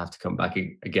want to have to come back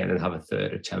again and have a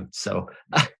third attempt? So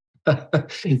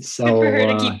good for her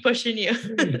to keep pushing you.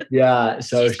 Yeah.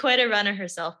 So she's quite a runner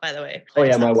herself, by the way. Oh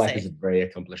yeah, my wife is a very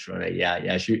accomplished runner.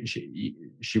 Yeah.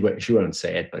 She won't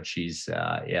say it, but she's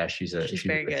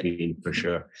very good for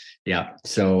sure. Yeah.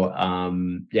 So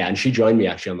and she joined me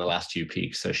actually on the last 2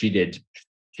 peaks. So she did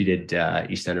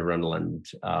East End of Rundle and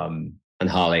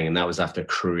Harling, and that was after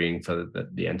crewing for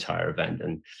the entire event.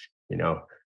 And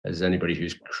as anybody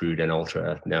who's crewed an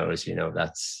ultra knows,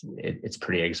 it's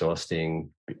pretty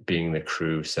exhausting being the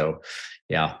crew. So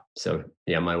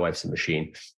my wife's a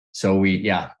machine. So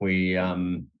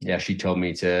she told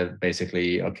me to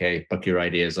basically, okay, buck your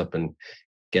ideas up and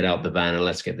get out the van and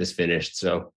let's get this finished.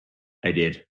 So I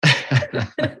did.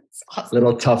 Awesome.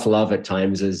 Little tough love at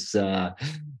times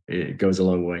it goes a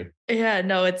long way. Yeah,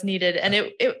 no, it's needed. And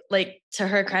it like, to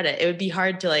her credit, it would be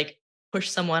hard to push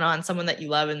someone that you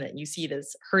love and that you see it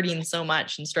as hurting so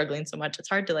much and struggling so much. It's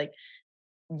hard to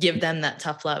give them that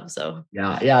tough love. So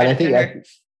yeah. And I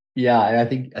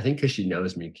think because she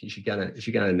knows me, she kind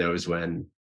of knows when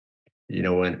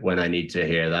I need to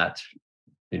hear that,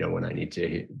 when I need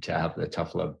to have the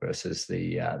tough love versus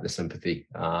the sympathy.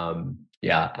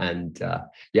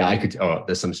 I could. Oh,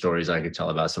 there's some stories I could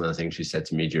tell about some of the things she said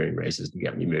to me during races to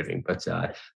get me moving, but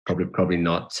probably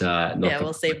not.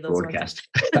 We'll save those broadcast.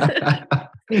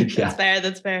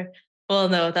 That's fair. Well,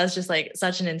 no, that's just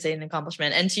such an insane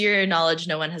accomplishment. And to your knowledge,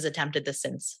 no one has attempted this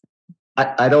since.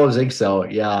 I don't think so.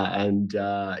 Yeah, and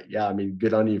I mean,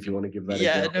 good on you if you want to give that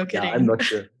a go. No kidding. I'm not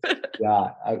sure.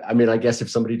 I mean, I guess if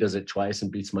somebody does it twice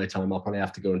and beats my time, I'll probably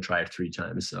have to go and try it 3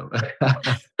 times. So.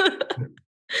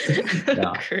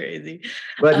 Crazy.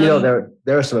 But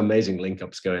there are some amazing link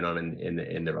ups going on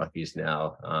in the Rockies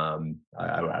now.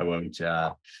 I won't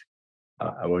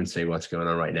say what's going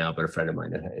on right now, but a friend of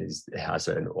mine has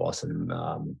an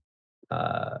awesome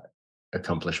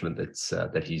accomplishment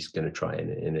that he's going to try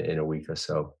in a week or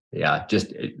so. Yeah,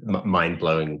 just mind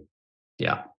blowing.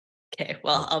 Yeah. Okay.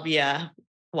 Well, I'll be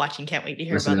watching. Can't wait to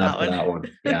hear about that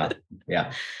one.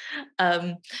 Yeah.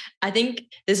 I think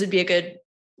this would be a good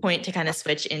point to kind of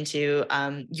switch into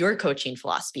your coaching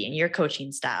philosophy and your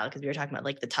coaching style, because we were talking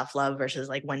about the tough love versus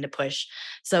when to push.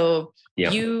 So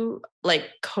you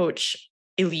coach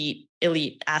elite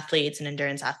athletes and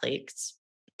endurance athletes.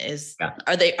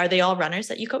 Are they all runners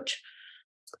that you coach?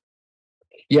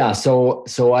 Yeah. So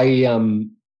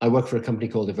I work for a company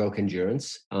called Evoke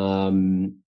Endurance.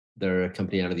 They're a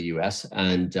company out of the US,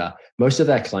 and most of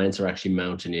their clients are actually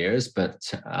mountaineers, but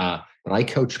I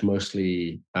coach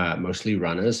mostly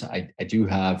runners. I do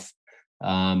have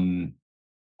a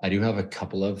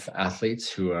couple of athletes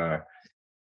who are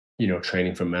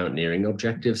training for mountaineering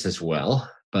objectives as well.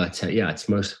 But it's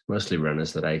mostly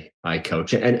runners that I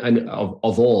coach, and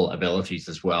of all abilities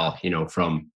as well. I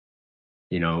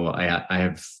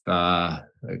have a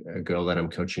girl that I'm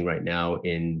coaching right now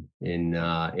in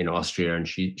Austria, and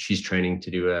she's training to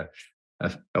do a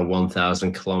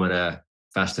 1,000 kilometer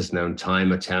fastest known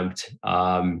time attempt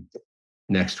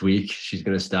next week. She's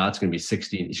going to start. It's going to be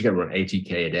 16. She's going to run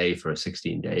 80K a day for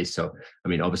 16 days. So I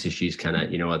mean, obviously she's kind of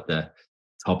at the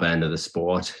top end of the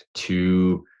sport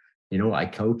to, I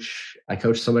coach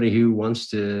somebody who wants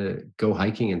to go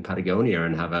hiking in Patagonia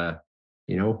and have a,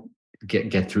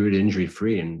 get through it injury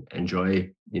free and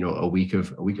enjoy, a week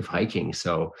of hiking.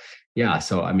 So yeah,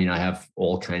 so I mean, I have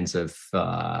all kinds of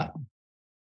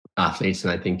athletes,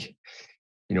 and I think,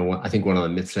 I think one of the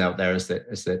myths out there is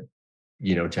that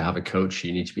to have a coach,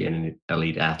 you need to be an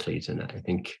elite athlete. And I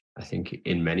think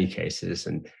in many cases,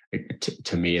 and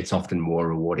to me, it's often more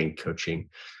rewarding coaching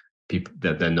people,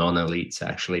 the non-elites,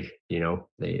 actually.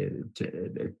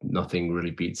 Nothing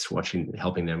really beats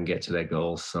helping them get to their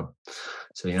goals. So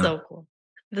yeah. So cool.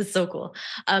 That's so cool.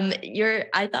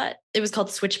 I thought it was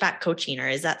called switchback coaching, or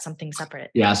is that something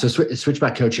separate? Yeah. So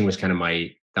switchback coaching was kind of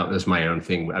that was my own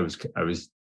thing. I was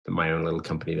my own little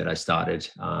company that I started.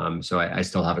 So I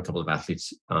still have a couple of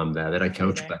athletes there that I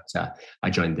coach, but I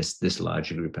joined this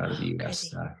larger group out of the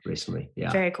US recently.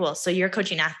 Yeah. Very cool. So you're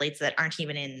coaching athletes that aren't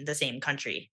even in the same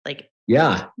country.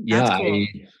 Yeah. Cool.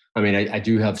 I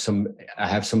do have I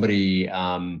have somebody,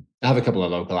 I have a couple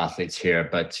of local athletes here,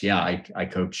 but yeah, I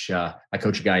coach a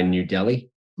guy in New Delhi.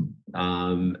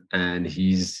 And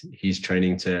he's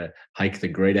training to hike the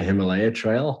Greater Himalaya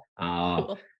Trail.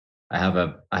 Cool. I have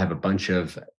a bunch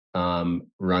of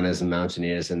runners and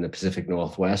mountaineers in the Pacific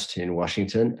Northwest in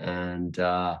Washington, and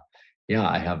I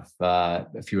have a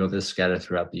few others scattered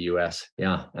throughout the U.S.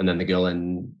 Yeah, and then the girl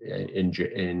in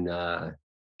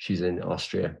she's in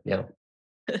Austria. Yeah.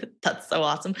 That's so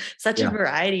awesome. Such a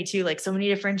variety too, so many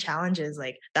different challenges.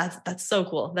 That's so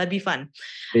cool. That'd be fun.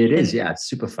 It is. Yeah, it's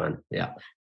super fun. Yeah.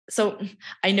 So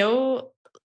I know,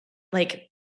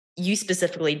 you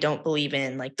specifically don't believe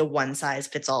in the one size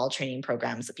fits all training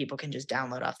programs that people can just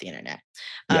download off the internet.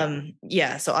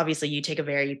 So obviously you take a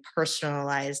very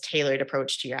personalized, tailored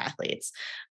approach to your athletes.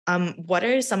 What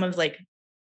are some of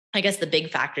I guess the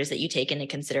big factors that you take into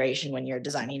consideration when you're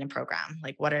designing a program?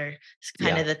 What are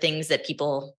kind of the things that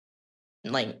people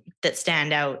that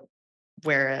stand out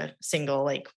where a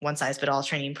single one size fit all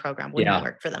training program wouldn't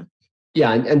work for them?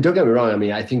 Yeah, and don't get me wrong. I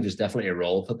mean, I think there's definitely a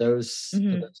role for those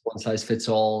one size fits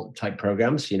all type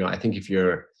programs. I think if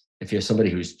you're somebody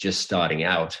who's just starting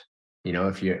out,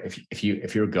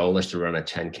 if your goal is to run a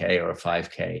 10K or a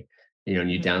 5K,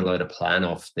 and you download a plan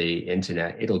off the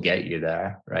internet, it'll get you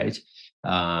there, right?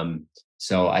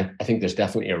 So I think there's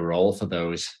definitely a role for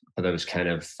those kind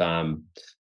of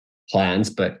plans.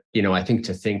 But I think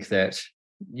that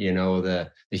the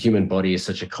human body is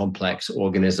such a complex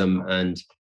organism, and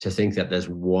to think that there's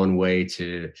one way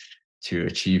to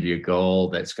achieve your goal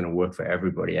that's going to work for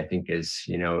everybody, I think is,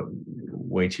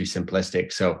 way too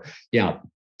simplistic. So yeah.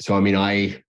 So I mean,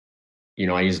 I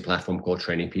use a platform called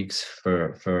Training Peaks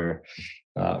for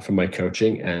my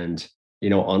coaching. And,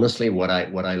 honestly, what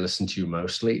I listen to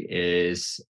mostly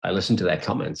is I listen to their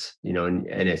comments, and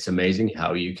it's amazing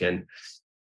how you can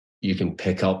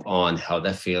pick up on how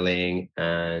they're feeling,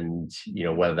 and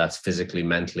whether that's physically,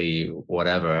 mentally,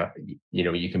 whatever,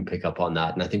 you can pick up on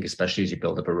that. And I think especially as you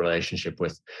build up a relationship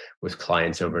with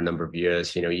clients over a number of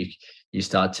years, you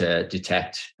start to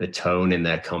detect the tone in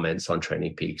their comments on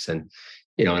Training Peaks. And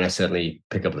and I certainly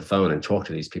pick up the phone and talk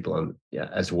to these people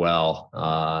as well.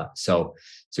 So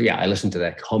yeah, I listen to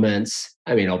their comments.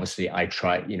 I mean, obviously I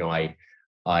try,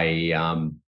 I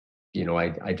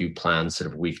do plans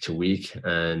sort of week to week,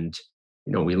 and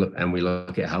we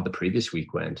look at how the previous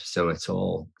week went. So it's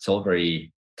all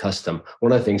very custom.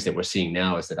 One of the things that we're seeing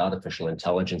now is that artificial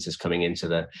intelligence is coming into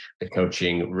the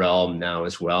coaching realm now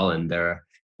as well, and there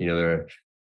are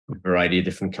a variety of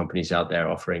different companies out there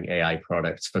offering AI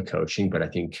products for coaching. But I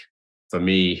think for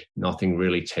me, nothing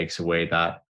really takes away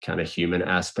that kind of human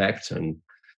aspect and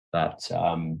that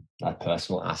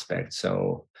personal aspect.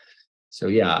 So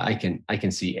yeah, I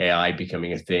can see AI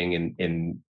becoming a thing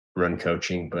in run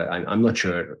coaching, but I'm not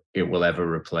sure it will ever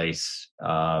replace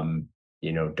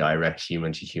direct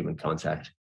human to human contact.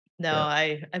 No,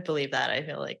 yeah. I believe that. I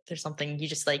feel like there's something you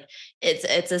just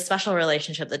it's a special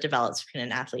relationship that develops between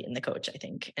an athlete and the coach, I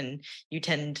think. And you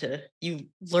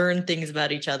learn things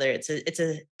about each other. It's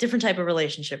a different type of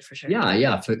relationship for sure.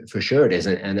 Yeah, for sure it is.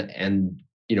 And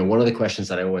one of the questions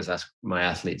that I always ask my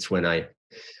athletes when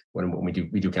we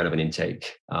do kind of an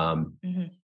intake,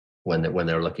 when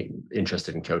they're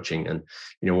interested in coaching, and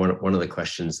one of the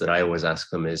questions that I always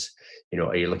ask them is,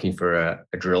 are you looking for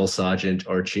a drill sergeant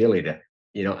or a cheerleader?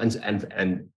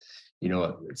 And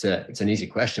it's an easy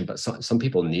question, but some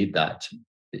people need that.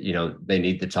 They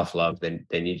need the tough love. They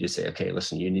need you to say, okay,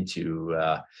 listen, you need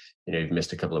to you've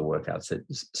missed a couple of workouts.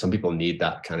 Some people need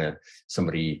that kind of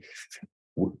somebody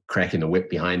cracking the whip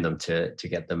behind them to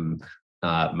get them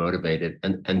motivated,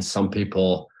 and some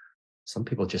people some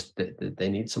people just they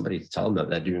need somebody to tell them that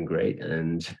they're doing great,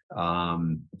 and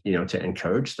to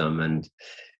encourage them. And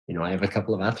I have a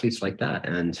couple of athletes like that,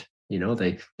 and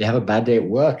they have a bad day at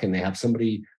work, and they have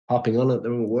somebody hopping on at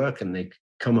their own work, and they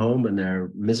come home and they're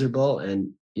miserable,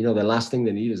 and the last thing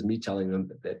they need is me telling them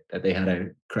that they had a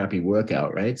crappy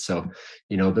workout, right? So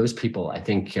those people, I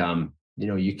think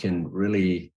you can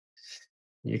really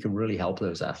help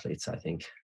those athletes, I think.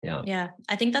 Yeah,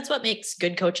 I think that's what makes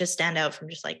good coaches stand out from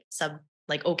just like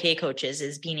okay coaches,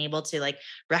 is being able to like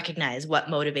recognize what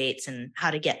motivates and how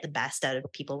to get the best out of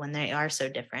people when they are so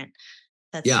different.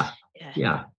 That's yeah.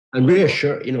 And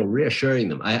reassuring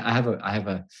them. I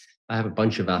have a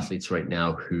bunch of athletes right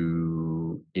now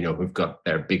who've got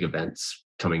their big events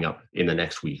coming up in the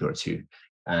next week or two,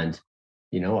 and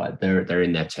they're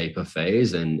in their taper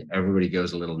phase, and everybody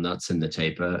goes a little nuts in the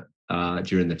taper.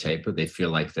 During the taper, they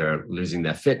feel like they're losing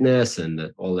their fitness, and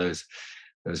that all those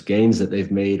gains that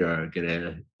they've made are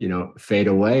gonna fade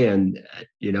away, and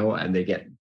and they get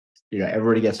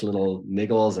everybody gets little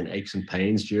niggles and aches and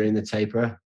pains during the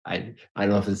taper. I don't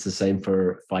know if it's the same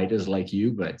for fighters like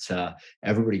you, but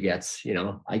everybody gets,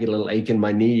 I get a little ache in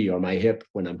my knee or my hip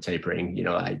when I'm tapering.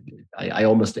 I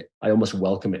almost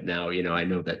welcome it now. I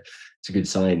know that it's a good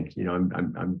sign.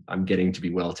 I'm getting to be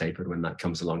well tapered when that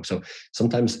comes along. So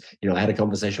sometimes, I had a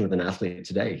conversation with an athlete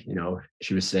today.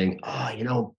 She was saying,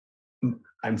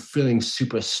 I'm feeling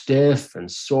super stiff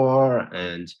and sore,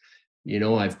 and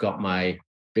I've got my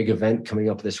big event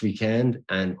coming up this weekend,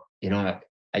 and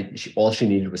all she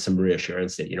needed was some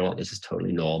reassurance that this is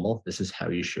totally normal. This is how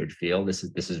you should feel. This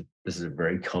is a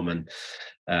very common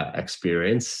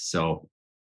experience. So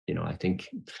I think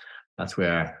that's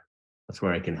where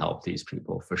I can help these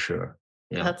people for sure.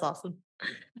 Yeah, that's awesome.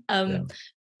 I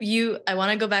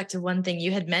want to go back to one thing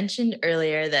you had mentioned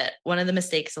earlier, that one of the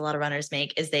mistakes a lot of runners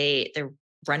make is they're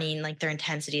running, like their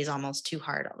intensity is almost too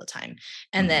hard all the time,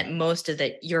 and that most of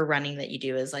your running that you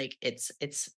do is like it's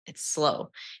slow.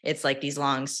 It's like these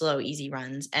long, slow, easy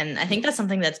runs, and I think that's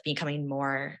something that's becoming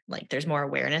more like there's more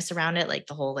awareness around it, like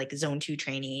the whole like zone 2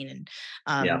 training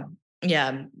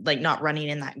and like not running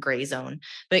in that gray zone.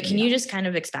 But can you just kind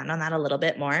of expand on that a little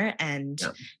bit more, and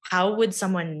how would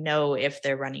someone know if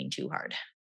they're running too hard?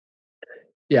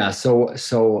 So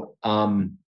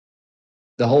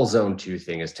the whole zone 2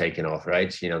 thing has taken off,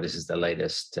 right? This is the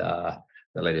latest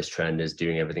trend, is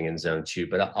doing everything in zone 2.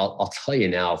 But I'll tell you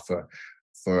now, for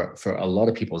a lot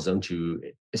of people, zone 2,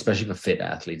 especially for fit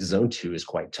athletes, zone 2 is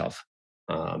quite tough.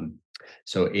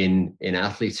 So in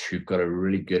athletes who've got a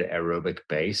really good aerobic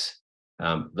base,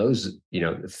 those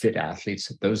fit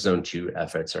athletes, those zone 2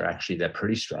 efforts they're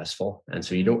pretty stressful, and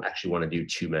so you don't actually want to do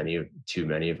too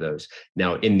many of those.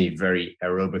 Now, in the very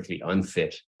aerobically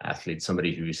unfit athlete,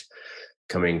 somebody who's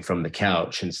coming from the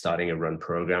couch and starting a run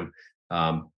program,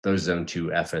 those zone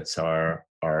 2 efforts are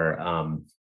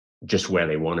just where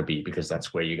they want to be, because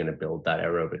that's where you're going to build that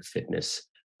aerobic fitness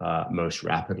most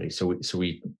rapidly. So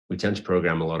we tend to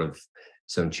program a lot of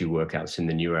zone 2 workouts in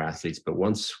the newer athletes, but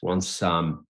once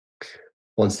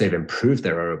they've improved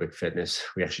their aerobic fitness,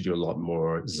 we actually do a lot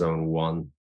more zone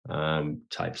 1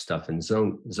 type stuff. And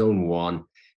zone 1,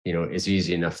 is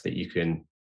easy enough that you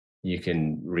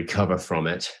can recover from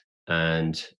it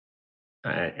and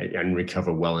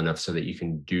recover well enough so that you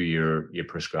can do your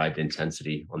prescribed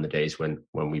intensity on the days when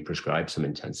we prescribe some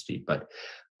intensity. But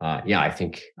I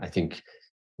think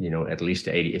at least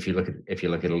 80. If you look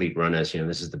at elite runners,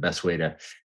 this is the best way to,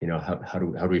 how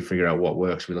do we figure out what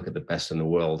works? We look at the best in the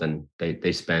world, and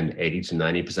they spend 80 to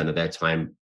 90% of their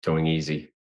time going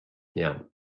easy. Yeah.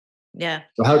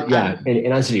 So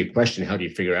in answer to your question, how do you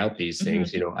figure out these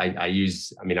things? I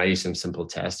use some simple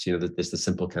tests. There's the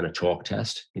simple kind of talk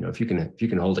test. If you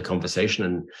can hold a conversation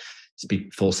and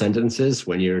speak full sentences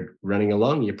when you're running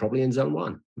along, you're probably in zone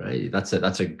 1, right? That's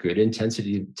a good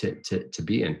intensity to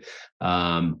be in.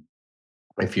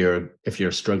 If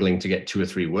you're struggling to get 2 or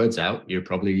 3 words out, you're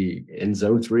probably in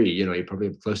zone 3. You're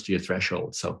probably close to your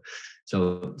threshold. So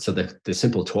the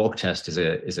simple talk test is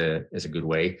a good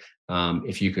way.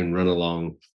 If you can run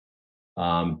along,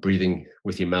 breathing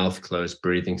with your mouth closed,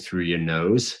 breathing through your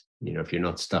nose. If you're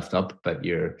not stuffed up, but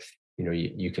you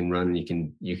can run. You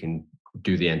can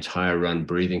do the entire run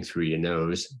breathing through your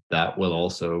nose. That will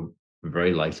also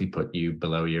very likely put you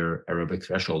below your aerobic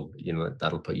threshold.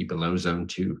 That'll put you below zone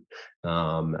 2,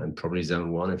 and probably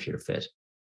zone 1 if you're fit.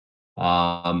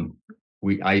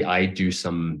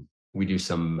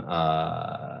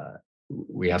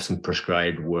 We have some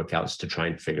prescribed workouts to try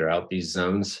and figure out these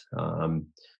zones,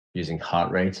 using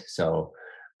heart rate. So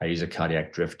I use a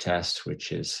cardiac drift test,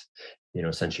 which is,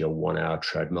 essentially a 1-hour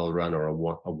treadmill run or a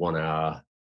 1 hour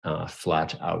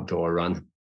flat outdoor run.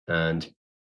 and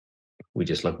we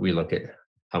look at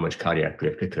how much cardiac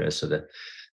drift occurs, so that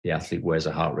the athlete wears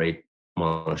a heart rate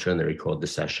monitor and they record the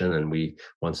session, and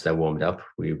once they're warmed up,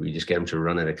 we just get them to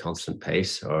run at a constant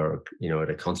pace, or at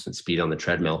a constant speed on the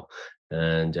treadmill,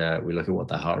 and we look at what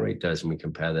the heart rate does, and we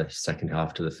compare the second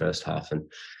half to the first half. And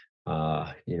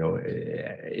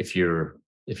if your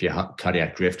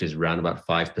cardiac drift is around about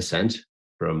 5%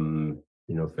 from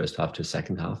first half to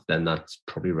second half, then that's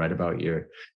probably right about your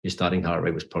starting heart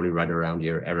rate was probably right around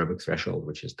your aerobic threshold,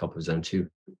 which is top of zone 2.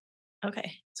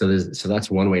 Okay. So that's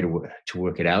one way to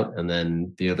work it out. And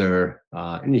then the other,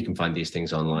 and you can find these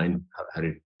things online, how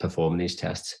to perform these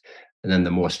tests. And then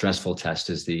the more stressful test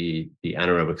is the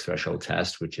anaerobic threshold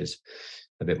test, which is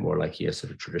a bit more like your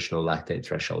sort of traditional lactate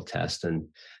threshold test. And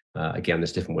again,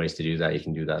 there's different ways to do that. You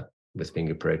can do that with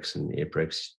finger pricks and ear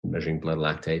pricks, measuring blood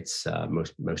lactates.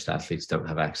 Most athletes don't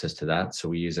have access to that. So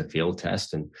we use a field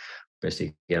test and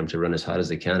basically get them to run as hard as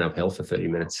they can uphill for 30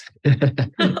 minutes.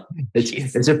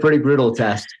 It's a pretty brutal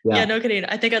test. Yeah, no kidding.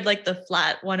 I think I'd like the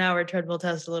flat 1 hour treadmill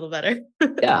test a little better.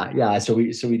 Yeah. So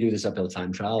we do this uphill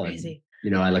time trial. Crazy.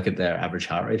 And, I look at their average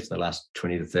heart rate for the last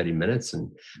 20 to 30 minutes,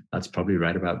 and that's probably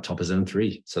right about top of zone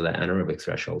 3. So the anaerobic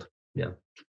threshold. Yeah.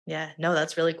 Yeah, no,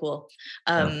 that's really cool.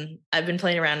 I've been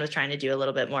playing around with trying to do a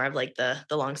little bit more of like the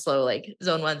long, slow, like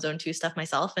zone 1, zone 2 stuff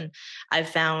myself. And I've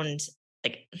found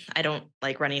like, I don't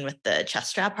like running with the chest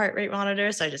strap heart rate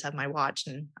monitor. So I just have my watch,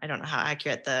 and I don't know how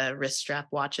accurate the wrist strap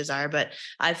watches are, but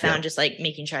I've found just like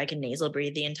making sure I can nasal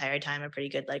breathe the entire time a pretty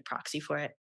good like proxy for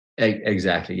it.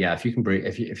 Exactly. Yeah. If you can breathe,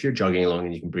 if you're jogging along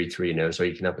and you can breathe through your nose, or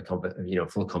you can have a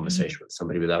full conversation with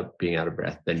somebody without being out of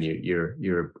breath, then you're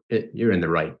in the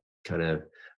right kind of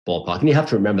ballpark. And you have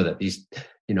to remember that these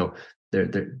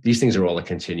things are all a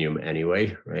continuum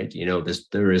anyway, right?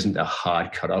 There isn't a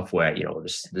hard cutoff where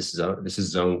this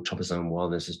is zone top of zone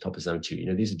 1, this is top of zone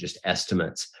 2. These are just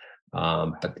estimates,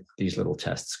 but these little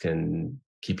tests can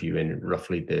keep you in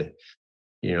roughly the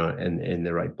in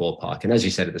the right ballpark. And as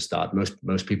you said at the start,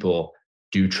 most people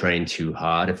do train too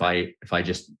hard. If I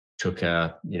just took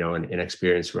an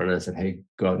inexperienced runner and said, hey,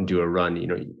 go out and do a run,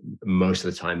 most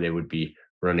of the time they would be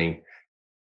running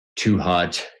too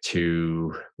hard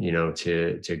to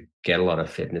get a lot of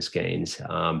fitness gains,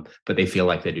 but they feel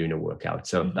like they're doing a workout.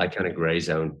 So that kind of gray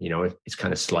zone, it's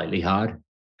kind of slightly hard.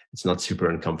 It's not super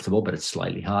uncomfortable, but it's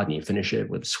slightly hard, and you finish it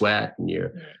with sweat, and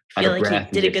you're feel like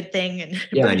you did a good thing and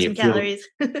burned some calories.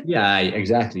 Yeah,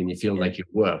 exactly. And you feel like you've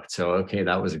worked. So, okay,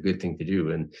 that was a good thing to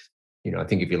do. And, I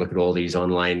think if you look at all these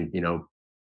online,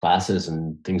 classes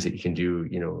and things that you can do,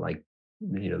 like,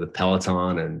 the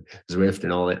Peloton and Zwift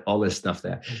and all this stuff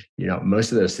there,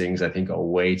 most of those things I think are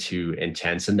way too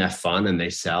intense, and they're fun and they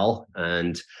sell.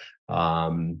 And,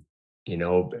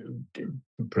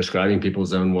 prescribing people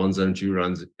zone 1, zone 2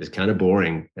 runs is kind of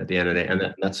boring at the end of the day.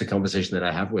 And that's the conversation that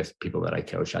I have with people that I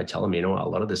coach. I tell them, a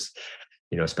lot of this,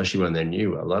 especially when they're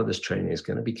new, a lot of this training is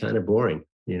going to be kind of boring.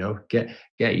 Get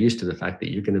used to the fact that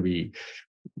you're going to be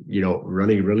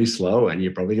running really slow, and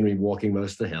you're probably going to be walking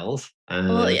most of the hills.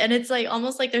 And it's like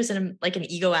almost like there's an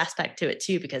ego aspect to it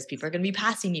too, because people are going to be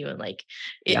passing you, and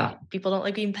people don't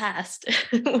like being passed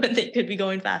when they could be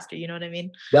going faster. You know what I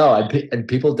mean? No, and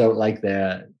people don't like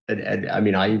and I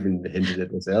mean, I even hinted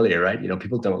at this earlier, right?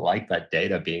 People don't like that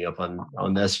data being up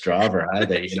on their Strava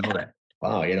either. That,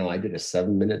 wow, I did a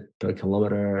 7 minute per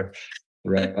kilometer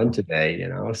run today.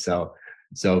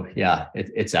 So yeah,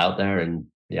 it's out there. And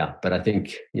yeah, but I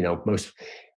think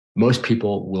most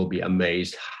people will be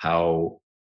amazed how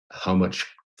much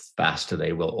faster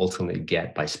they will ultimately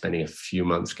get by spending a few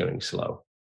months going slow.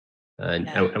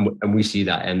 And we see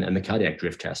that, and the cardiac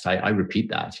drift test. I repeat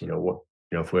that.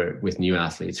 If we're with new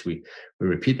athletes, we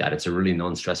repeat that. It's a really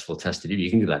non-stressful test to do. You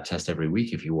can do that test every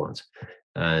week if you want,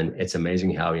 and it's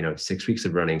amazing how 6 weeks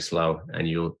of running slow, and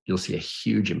you'll see a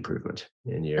huge improvement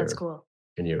in your. That's cool.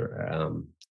 In your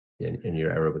in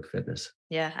your aerobic fitness.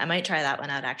 Yeah, I might try that one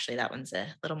out. Actually, that one's a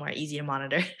little more easy to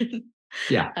monitor.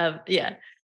 Yeah.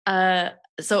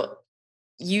 So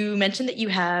you mentioned that you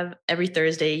have every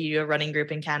Thursday you do a running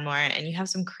group in Canmore, and you have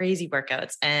some crazy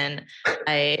workouts. And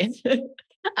I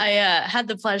had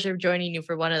the pleasure of joining you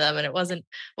for one of them, and it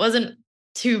wasn't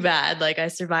too bad. Like, I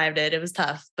survived it. It was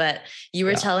tough, but you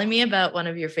were telling me about one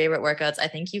of your favorite workouts. I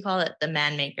think you call it the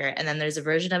man maker, and then there's a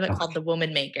version of it called the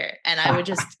woman maker. And I would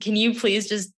can you please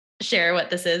just share what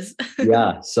this is?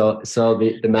 Yeah. So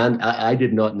the man, I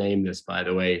did not name this, by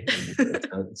the way.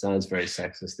 It sounds very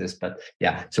sexist, this, but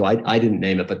yeah. So I didn't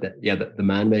name it, but the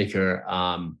man maker.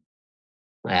 I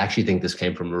actually think this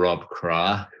came from Rob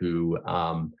Craw, who,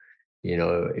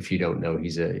 if you don't know,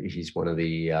 he's one of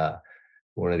the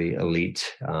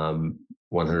elite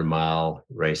 100-mile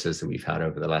racers that we've had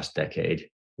over the last decade.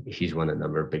 He's won a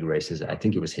number of big races. I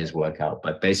think it was his workout,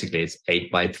 but basically it's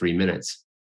 8 by 3 minutes.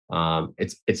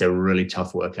 It's a really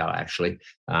tough workout, actually.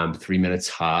 3 minutes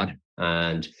hard,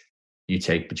 and you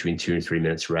take between 2 and 3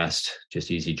 minutes rest,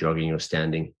 just easy jogging or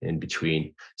standing in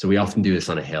between. So we often do this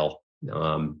on a hill.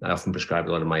 I often prescribe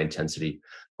a lot of my intensity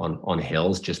on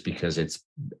hills, just because it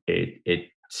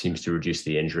seems to reduce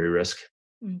the injury risk.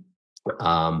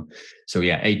 So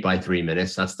yeah, 8 by 3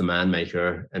 minutes, that's the man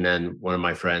maker. And then one of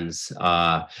my friends,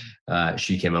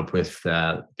 she came up with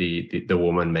the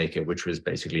woman maker, which was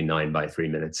basically 9 by 3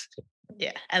 minutes.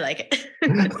 Yeah, I like it.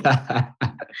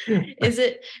 Is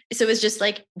it, so it's just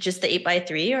the 8 by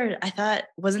 3, or I thought,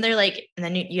 wasn't there like, and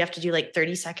then you have to do like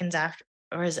 30 seconds after,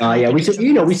 or is it? Yeah,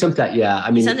 we sometimes, yeah.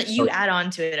 I mean, you add on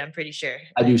to it, I'm pretty sure.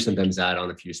 I do sometimes add on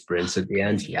a few sprints at the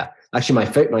end. Yeah, actually,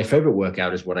 my favorite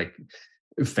workout is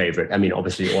I mean,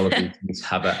 obviously all of these things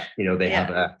have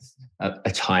have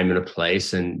a time and a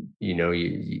place, and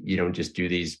you don't just do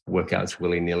these workouts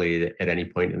willy-nilly at any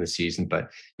point in the season.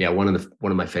 But yeah, one of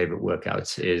my favorite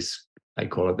workouts is, I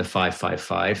call it the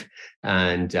 5-5-5,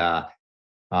 and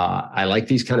I like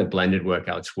these kind of blended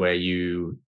workouts where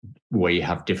you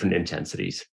have different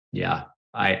intensities. Yeah,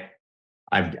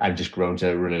 I've just grown to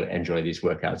really enjoy these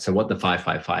workouts. So what the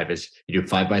 5-5-5 is, you do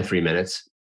 5 by 3 minutes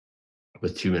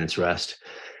with 2 minutes rest.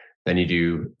 Then you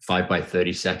do 5 by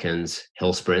 30 seconds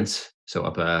hill sprints. So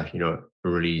up a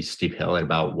really steep hill at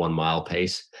about 1 mile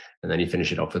pace. And then you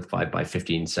finish it off with 5 by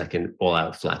 15 second all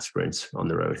out flat sprints on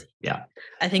the road. Yeah.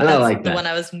 I think that's the one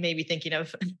I was maybe thinking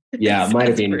of. Yeah, it might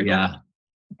have been. Brutal. Yeah.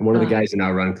 One of the guys in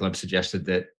our run club suggested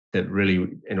that really,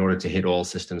 in order to hit all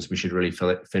systems, we should really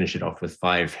finish it off with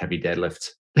 5 heavy deadlifts.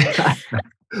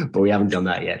 But we haven't done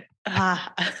that yet.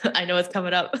 I know it's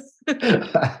coming up.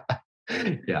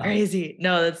 Yeah. Crazy.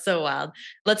 No, that's so wild.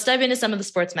 Let's dive into some of the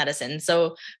sports medicine.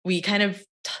 So we kind of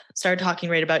started talking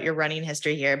right about your running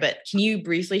history here, but can you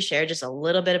briefly share just a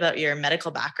little bit about your medical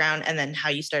background and then how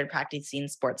you started practicing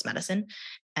sports medicine?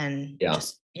 And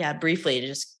briefly,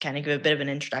 just kind of give a bit of an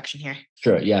introduction here.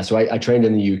 Sure. Yeah. So I trained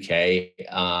in the UK,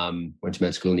 went to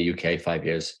med school in the UK, 5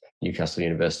 years, Newcastle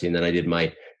University. And then I did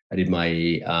my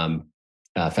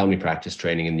family practice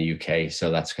training in the UK.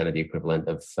 So that's kind of the equivalent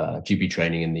of GP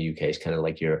training in the UK. Is kind of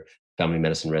like your family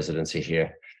medicine residency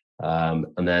here.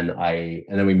 And then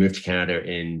we moved to Canada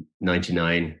in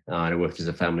 '99. And I worked as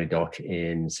a family doc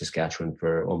in Saskatchewan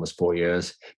for almost 4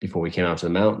 years before we came out to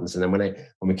the mountains. And then when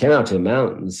we came out to the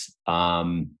mountains,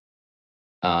 I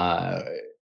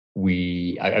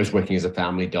was working as a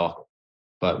family doc,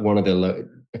 but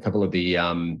a couple of the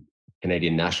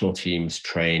Canadian national teams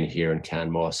train here in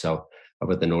Canmore. So up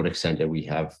at the Nordic Centre, we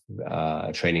have a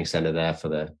training centre there for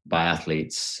the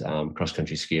biathletes,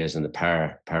 cross-country skiers, and the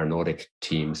para-Nordic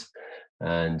teams.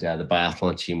 And the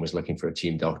biathlon team was looking for a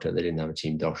team doctor. They didn't have a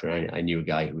team doctor. I knew a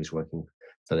guy who was working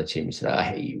for the team. He said,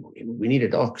 "Hey, we need a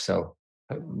doc. So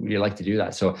would you like to do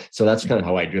that?" So that's kind of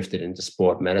how I drifted into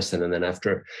sport medicine. And then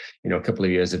after, a couple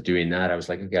of years of doing that, I was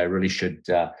like, okay, I really should,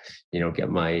 get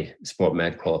my sport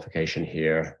med qualification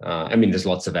here. I mean, there's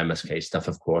lots of MSK stuff,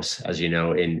 of course, as you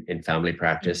know, in family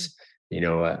practice.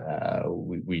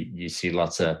 You see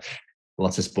lots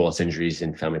of sports injuries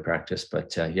in family practice.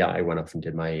 But I went off and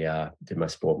did my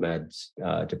sport med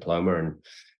diploma, and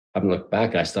haven't looked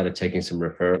back. I started taking some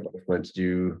referrals, went to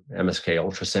do MSK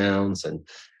ultrasounds, and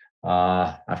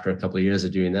after a couple of years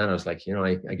of doing that, I was like,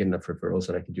 I get enough referrals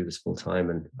that I can do this full time,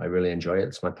 and I really enjoy it.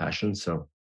 It's my passion. So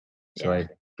I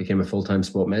became a full-time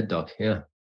sport med doc. Yeah.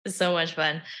 So much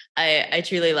fun. I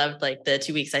truly loved like the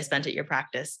 2 weeks I spent at your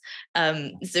practice.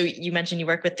 So you mentioned you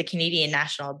work with the Canadian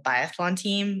national biathlon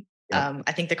team. Yeah.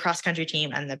 I think the cross-country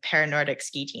team and the para-Nordic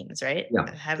ski teams, right? Yeah.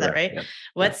 I have that right? Yeah.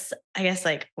 What's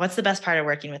the best part of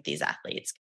working with these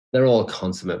athletes? They're all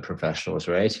consummate professionals,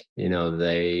 right?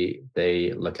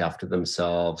 They look after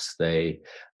themselves. They're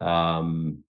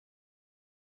the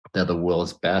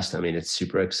world's best. I mean, it's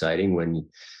super exciting when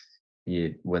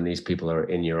these people are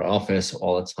in your office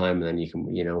all the time, and then you can,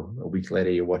 a week later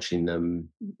you're watching them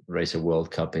race a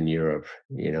World Cup in Europe.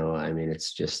 I mean,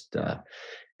 it's just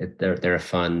they're a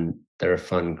fun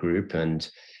group,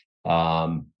 and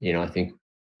I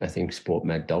think sport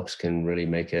med docs can really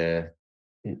make a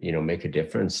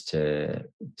difference to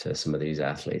some of these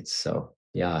athletes. So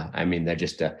yeah, I mean, they're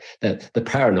just the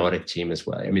para-Nordic team as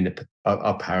well. I mean,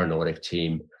 our para-Nordic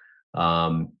team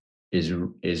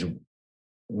is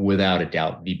without a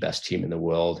doubt the best team in the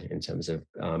world in terms of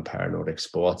para-Nordic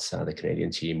sports. The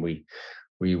Canadian team,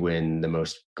 we win the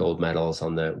most gold medals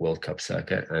on the World Cup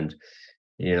circuit, and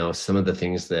some of the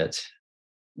things that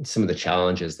some of the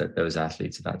challenges that those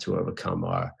athletes have had to overcome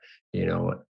are,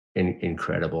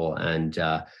 incredible. And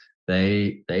the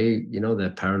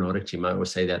Paranordic team, I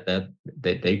always say that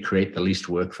they create the least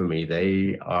work for me.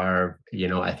 They are,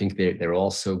 I think they're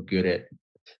all so good at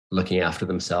looking after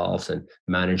themselves and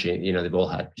managing. They've all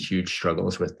had huge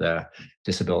struggles with their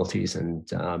disabilities, and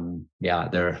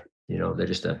they're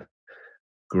just a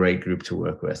great group to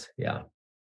work with. Yeah.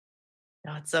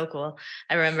 Oh, it's so cool.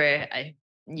 I remember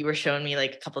you were showing me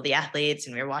like a couple of the athletes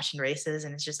and we were watching races,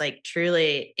 and it's just like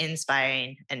truly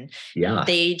inspiring, and Yeah.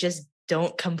 they just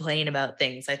don't complain about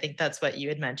things. I think that's what you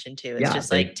had mentioned too. It's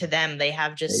just like, to them, they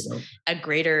have just a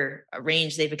greater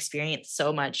range. They've experienced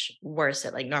so much worse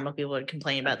that like normal people would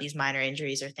complain about these minor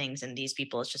injuries or things, and these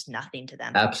people, it's just nothing to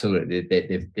them. Absolutely.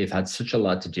 They've had such a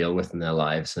lot to deal with in their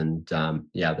lives, and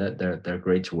they're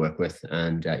great to work with.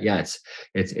 And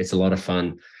it's a lot of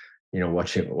fun,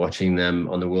 watching them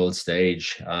on the world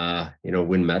stage,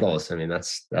 win medals. I mean,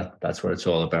 that's what it's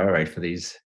all about, right? For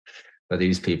these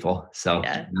people. So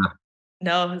yeah.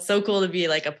 No, so cool to be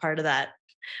like a part of that.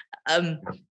 So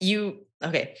you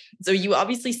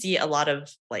obviously see a lot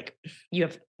of like, you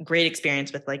have great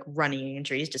experience with like running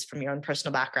injuries just from your own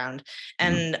personal background.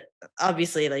 And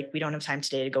obviously like we don't have time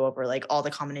today to go over like all the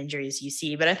common injuries you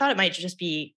see, but I thought it might just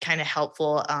be kind of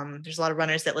helpful. There's a lot of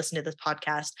runners that listen to this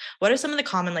podcast. What are some of the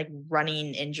common like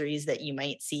running injuries that you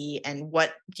might see, and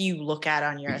what do you look at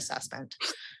on your assessment?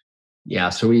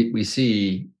 Yeah, so we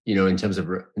see, in terms of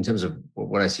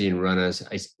what I see in runners,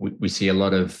 we see a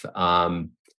lot of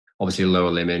obviously lower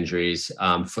limb injuries,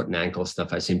 foot and ankle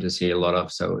stuff. I seem to see a lot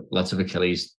of, so lots of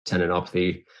Achilles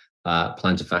tendinopathy,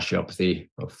 plantar fasciopathy,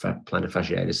 or plantar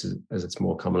fasciitis as it's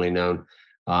more commonly known,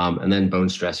 and then bone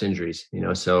stress injuries.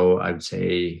 So I would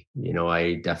say,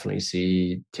 I definitely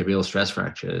see tibial stress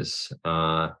fractures.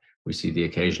 We see the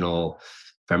occasional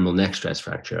femoral neck stress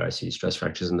fracture. I see stress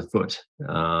fractures in the foot.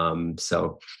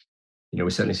 So, we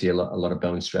certainly see a lot of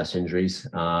bone stress injuries.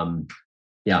 And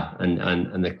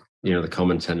the the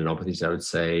common tendinopathies, I would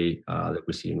say, that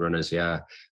we see in runners,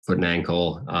 foot and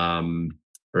ankle,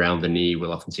 around the knee.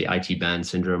 We'll often see IT band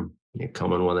syndrome, a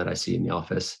common one that I see in the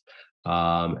office.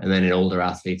 And then in older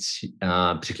athletes,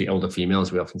 particularly older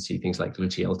females, we often see things like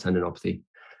gluteal tendinopathy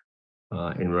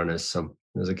in runners. So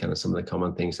those are kind of some of the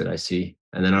common things that I see.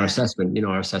 And then our assessment,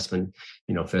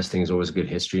 first thing is always a good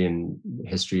history and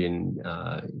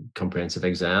comprehensive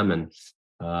exam. And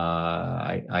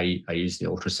I use the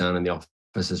ultrasound in the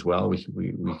office as well. We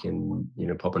can,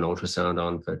 pop an ultrasound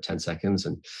on for 10 seconds,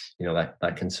 and,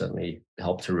 that can certainly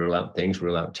help to rule out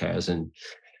tears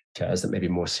that may be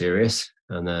more serious.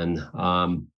 And then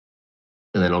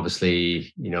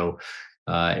obviously,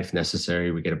 if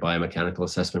necessary, we get a biomechanical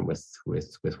assessment with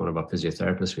one of our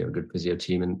physiotherapists. We have a good physio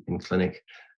team in clinic.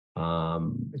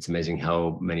 It's amazing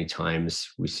how many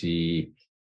times we see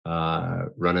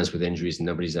runners with injuries and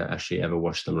nobody's actually ever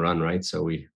watched them run, right? So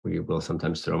we will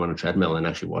sometimes throw them on a treadmill and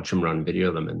actually watch them run,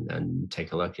 video them, and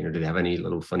take a look. Do they have any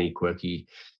little funny, quirky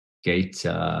gait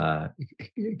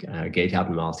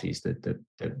abnormalities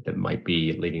that might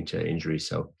be leading to injury?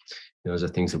 So those are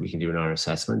things that we can do in our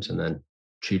assessment. And then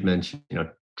treatment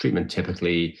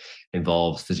typically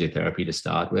involves physiotherapy to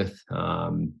start with.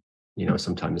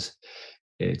 Sometimes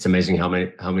it's amazing how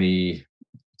many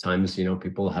times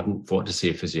people haven't thought to see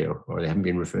a physio, or they haven't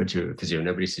been referred to a physio.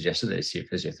 Nobody suggested they see a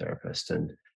physiotherapist,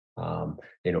 and all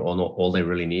they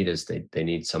really need is they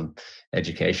need some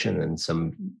education and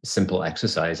some simple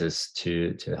exercises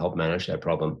to help manage their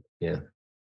problem. Yeah.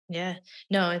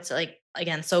 No, it's like,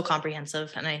 again, so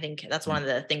comprehensive. And I think that's one of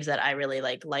the things that I really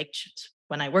liked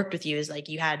when I worked with you, is like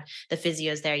you had the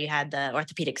physios there, you had the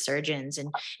orthopedic surgeons,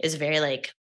 and is very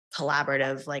like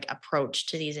collaborative like approach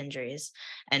to these injuries,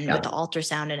 and with the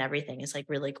ultrasound and everything is like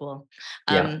really cool.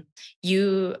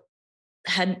 You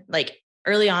had like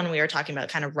early on, we were talking about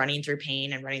kind of running through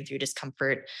pain and running through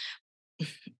discomfort.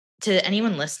 To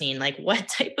anyone listening, like what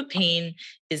type of pain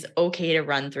is okay to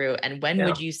run through, and when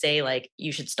would you say like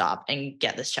you should stop and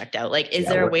get this checked out? Like, is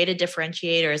there a way to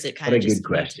differentiate, or is it kind of just a good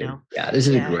question? This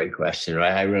is a great question,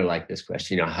 right? I really like this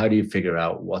question. How do you figure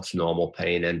out what's normal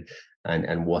pain and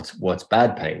what's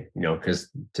bad pain?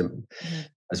 Because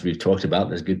as we've talked about,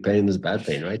 there's good pain, there's bad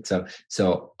pain, right?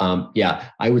 So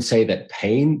I would say that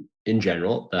pain in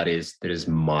general that is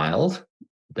mild,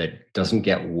 that doesn't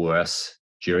get worse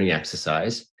during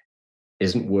exercise,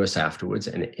 isn't worse afterwards,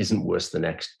 and it isn't worse the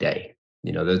next day.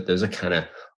 Those are kind of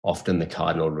often the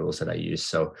cardinal rules that I use.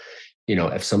 So,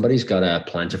 if somebody's got a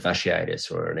plantar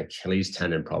fasciitis or an Achilles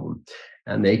tendon problem,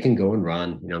 and they can go and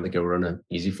run, they go run an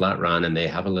easy flat run, and they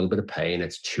have a little bit of pain,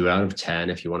 it's 2 out of 10.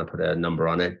 If you want to put a number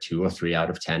on it, 2 or 3 out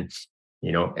of 10.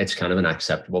 it's kind of an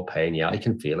acceptable pain. Yeah, I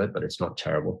can feel it, but it's not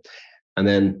terrible. And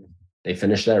then they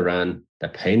finish their run, their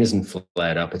pain isn't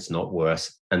flared up, it's not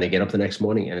worse. And they get up the next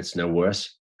morning and it's no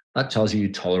worse. That tells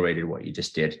you tolerated what you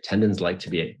just did. Tendons like to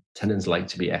be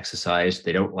exercised.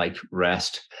 They don't like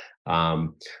rest.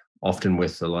 Often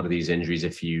with a lot of these injuries,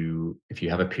 if you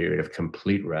have a period of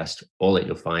complete rest, all that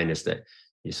you'll find is that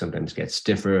you sometimes get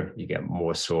stiffer, you get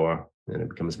more sore, and it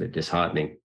becomes a bit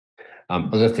disheartening.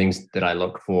 Other things that I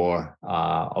look for,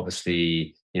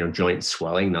 obviously, joint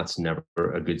swelling. That's never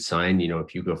a good sign.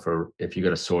 If you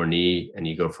got a sore knee and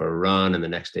you go for a run, and the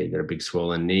next day you got a big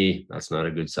swollen knee, that's not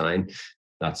a good sign.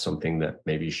 That's something that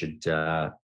maybe you should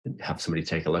have somebody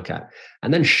take a look at.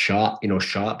 And then sharp,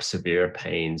 severe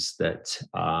pains that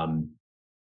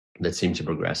seem to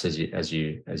progress as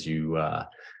you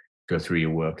go through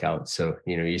your workout. So,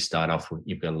 you start off with,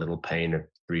 you've got a little pain of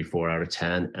 3, 4 out of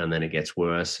 10, and then it gets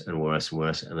worse and worse and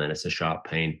worse. And then it's a sharp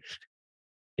pain,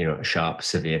 a sharp,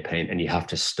 severe pain, and you have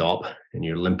to stop and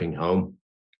you're limping home.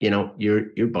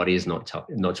 Your body is not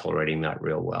tolerating that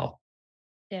real well.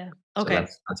 Yeah. Okay.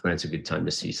 So that's when it's a good time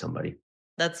to see somebody.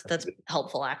 That's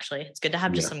helpful, actually. It's good to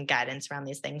have just some guidance around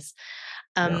these things.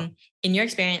 Yeah. In your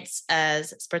experience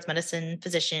as a sports medicine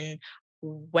physician,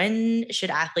 when should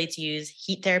athletes use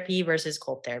heat therapy versus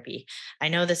cold therapy? I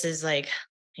know this is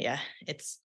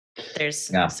there's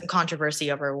some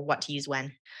controversy over what to use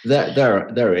when.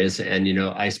 There is, and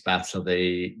ice baths have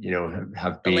been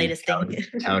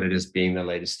touted as being the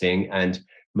latest thing, and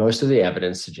most of the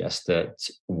evidence suggests that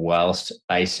whilst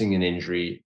icing an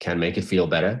injury can make it feel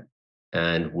better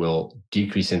and will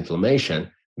decrease inflammation,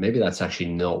 maybe that's actually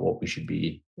not what we should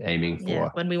be aiming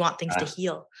for when we want things to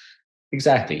heal.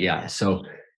 Exactly. Yeah. So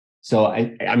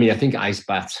I think ice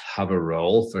baths have a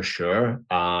role for sure.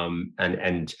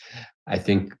 And I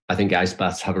think ice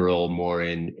baths have a role more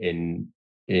in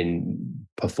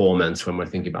performance. When we're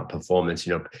thinking about performance,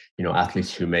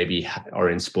 athletes who maybe are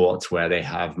in sports where they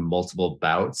have multiple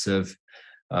bouts of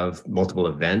multiple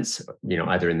events,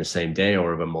 either in the same day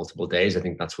or over multiple days. I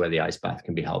think that's where the ice bath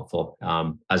can be helpful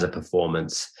as a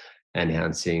performance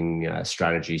enhancing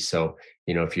strategy. So,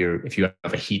 if you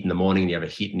have a heat in the morning and you have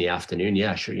a heat in the afternoon,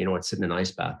 yeah, sure, sit in an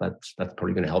ice bath. That's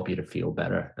probably going to help you to feel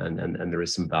better, and there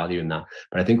is some value in that.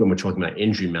 But I think when we're talking about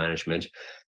injury management,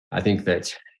 I think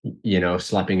that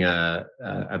slapping a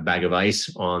bag of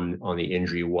ice on the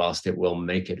injury, whilst it will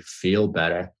make it feel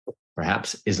better,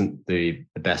 perhaps isn't the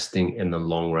best thing in the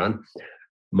long run.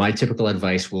 My typical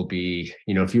advice will be,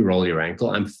 if you roll your ankle,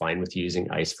 I'm fine with using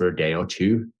ice for a day or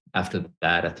two. After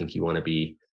that, I think you want to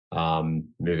be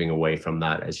moving away from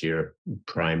that as your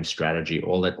prime strategy.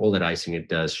 All that icing it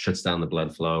does shuts down the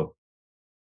blood flow,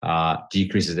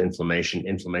 decreases inflammation.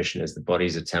 Inflammation is the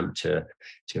body's attempt to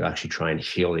actually try and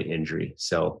heal the injury.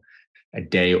 So a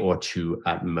day or two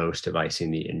at most of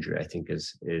icing the injury, I think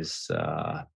is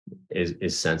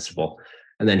sensible.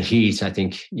 And then heat, I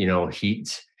think,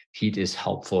 heat is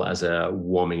helpful as a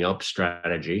warming up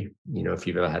strategy. If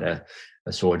you've ever had a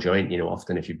sore joint,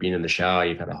 often if you've been in the shower,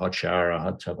 you've had a hot shower or a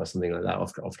hot tub or something like that,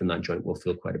 often that joint will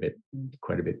feel quite a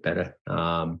bit better.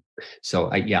 So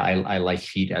I like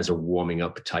heat as a warming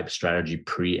up type strategy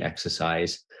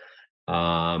pre-exercise.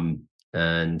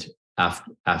 And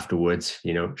afterwards,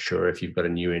 sure, if you've got a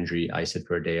new injury, ice it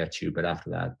for a day or two, but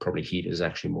after that, probably heat is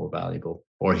actually more valuable.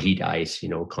 Or heat ice,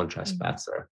 contrast baths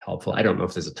are helpful. I don't know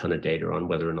if there's a ton of data on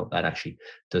whether or not that actually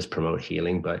does promote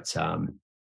healing, but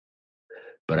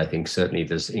I think certainly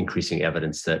there's increasing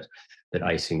evidence that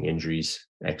icing injuries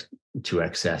to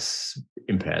excess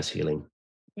impairs healing.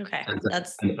 Okay, and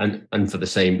for the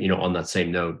same, on that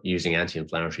same note, using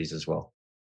anti-inflammatories as well.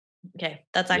 Okay,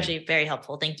 that's actually very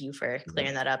helpful. Thank you for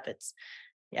clearing that up. It's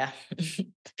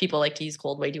people like to use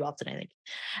cold way too often, I think.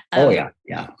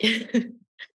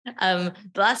 The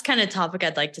last kind of topic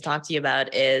I'd like to talk to you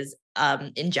about is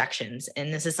injections.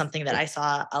 And this is something that I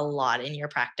saw a lot in your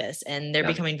practice, and they're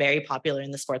becoming very popular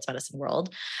in the sports medicine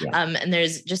world. And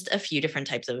there's just a few different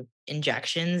types of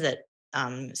injections that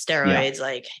steroids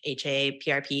like HA,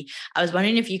 PRP. I was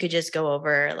wondering if you could just go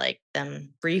over like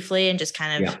them briefly and just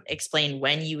kind of explain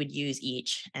when you would use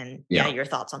each and your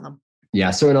thoughts on them.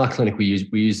 Yeah, so in our clinic, we use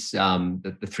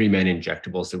the three main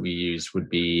injectables that we use would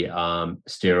be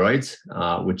steroids,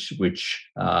 which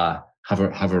have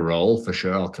a role for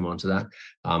sure. I'll come on to that.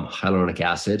 Hyaluronic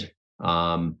acid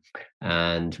and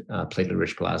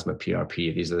platelet-rich plasma,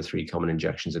 PRP. These are the three common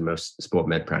injections in most sport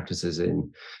med practices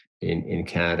in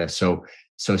Canada. So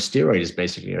steroid is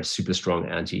basically a super strong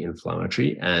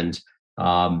anti-inflammatory, and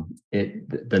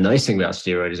The nice thing about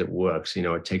steroid is it works.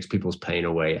 It takes people's pain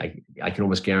away. I can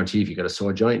almost guarantee if you got a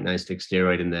sore joint and I stick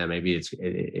steroid in there, maybe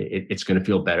it's going to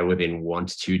feel better within 1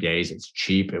 to 2 days. It's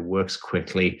cheap, it works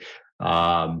quickly,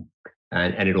 and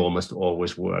it almost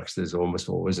always works. There's almost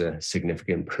always a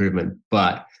significant improvement.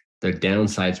 But the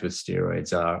downsides with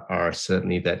steroids are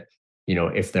certainly that,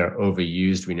 if they're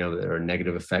overused, we know that there are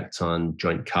negative effects on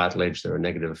joint cartilage. There are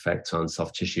negative effects on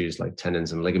soft tissues like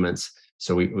tendons and ligaments.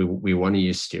 So we want to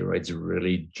use steroids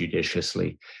really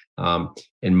judiciously.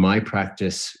 In my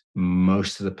practice,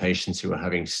 most of the patients who are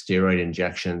having steroid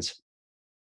injections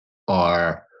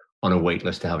are on a wait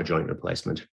list to have a joint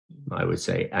replacement, I would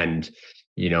say. And,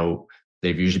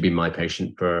 they've usually been my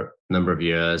patient for a number of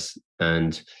years.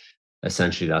 And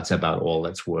essentially that's about all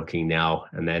that's working now.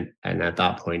 And at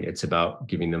that point, it's about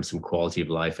giving them some quality of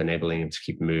life, enabling them to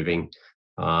keep moving,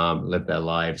 live their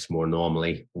lives more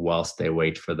normally whilst they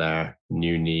wait for their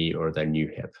new knee or their new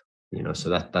hip. So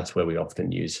that's where we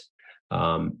often use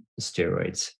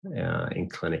steroids in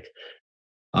clinic.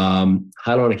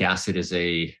 Hyaluronic acid is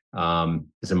a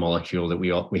molecule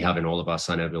that we have in all of our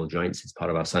synovial joints. It's part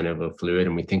of our synovial fluid,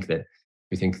 and we think that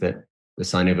the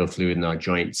synovial fluid in our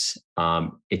joints,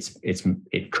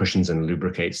 it cushions and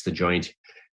lubricates the joint.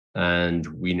 And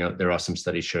we know there are some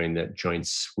studies showing that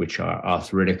joints which are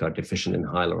arthritic are deficient in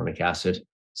hyaluronic acid.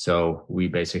 So we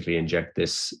basically inject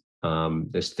this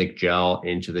thick gel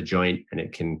into the joint, and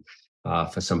it can,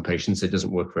 for some patients, it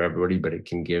doesn't work for everybody, but it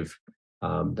can give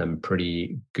them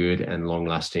pretty good and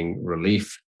long-lasting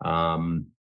relief.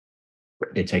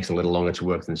 It takes a little longer to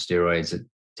work than steroids. It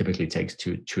typically takes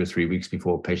two or 3 weeks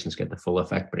before patients get the full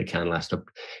effect, but it can last up,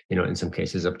 in some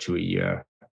cases up to a year.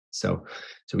 So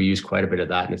we use quite a bit of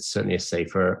that, and it's certainly a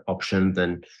safer option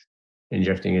than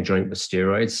injecting a joint with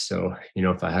steroids. So,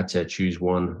 if I had to choose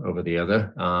one over the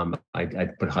other,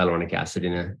 I'd put hyaluronic acid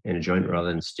in a joint rather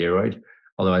than steroid.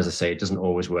 Although, as I say, it doesn't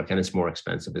always work, and it's more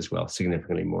expensive as well,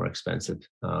 significantly more expensive.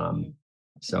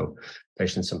 So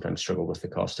patients sometimes struggle with the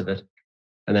cost of it.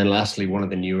 And then lastly, one of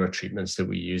the newer treatments that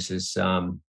we use is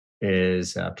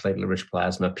platelet-rich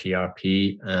plasma,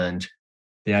 PRP. And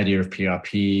the idea of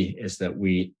PRP is that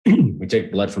we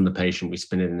take blood from the patient, we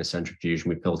spin it in a centrifuge,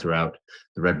 and we filter out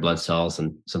the red blood cells,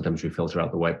 and sometimes we filter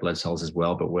out the white blood cells as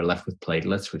well. But we're left with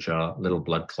platelets, which are little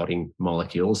blood clotting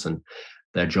molecules, and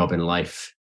their job in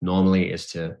life normally is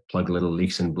to plug little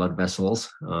leaks in blood vessels.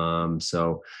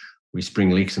 So we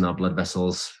spring leaks in our blood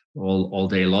vessels all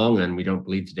day long, and we don't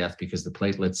bleed to death because the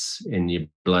platelets in your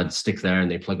blood stick there and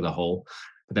they plug the hole.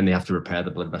 But then they have to repair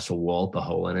the blood vessel wall, the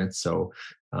hole in it. So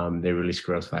they release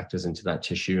growth factors into that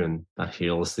tissue, and that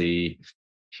heals the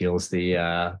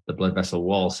blood vessel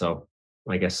wall. So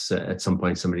I guess at some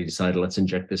point somebody decided, let's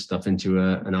inject this stuff into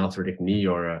an arthritic knee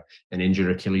or an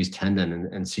injured Achilles tendon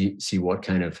and see what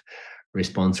kind of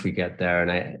response we get there.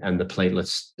 And the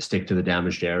platelets stick to the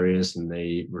damaged areas, and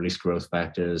they release growth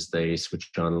factors. They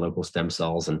switch on local stem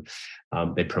cells, and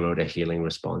they promote a healing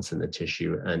response in the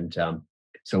tissue. And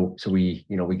so we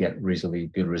get reasonably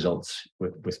good results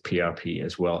with PRP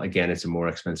as well. Again, it's a more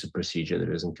expensive procedure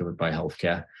that isn't covered by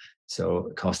healthcare.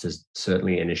 So cost is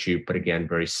certainly an issue, but again,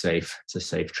 very safe. It's a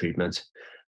safe treatment.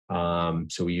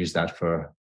 So we use that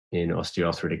in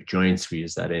osteoarthritic joints. We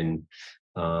use that in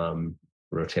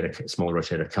small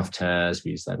rotator cuff tears.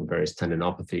 We use that in various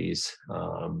tendinopathies.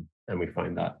 And we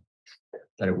find that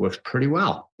it works pretty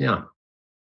well. Yeah.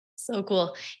 So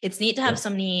cool. It's neat to have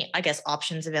so many, I guess,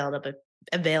 options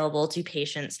available to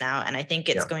patients now. And I think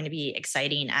it's going to be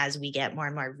exciting as we get more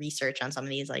and more research on some of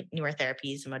these like newer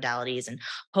therapies and modalities. And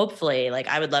hopefully, like,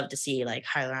 I would love to see like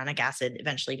hyaluronic acid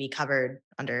eventually be covered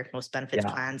under most benefits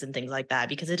plans and things like that,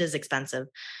 because it is expensive.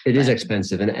 It is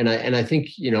expensive. And I think,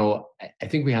 I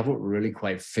think we haven't really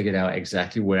quite figured out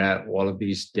exactly where all of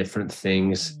these different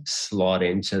things slot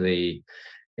into the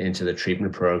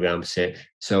treatment program.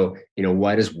 So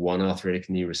why does one arthritic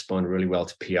knee respond really well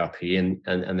to PRP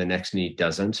and the next knee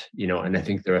doesn't? And I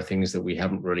think there are things that we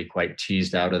haven't really quite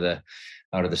teased out of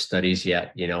the studies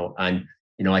yet. And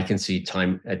I can see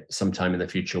some time in the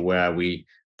future where we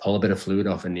pull a bit of fluid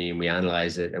off a knee and we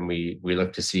analyze it, and we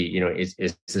look to see,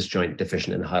 is this joint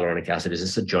deficient in hyaluronic acid? Is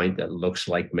this a joint that looks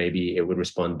like maybe it would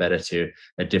respond better to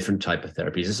a different type of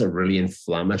therapy? Is this a really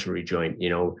inflammatory joint?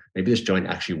 Maybe this joint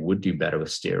actually would do better with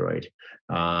steroid.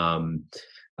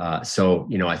 So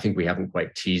I think we haven't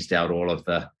quite teased out all of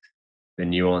the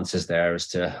nuances there as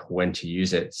to when to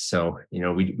use it. So,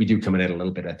 we do come in it a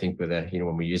little bit, I think, with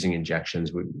when we're using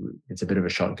injections, it's a bit of a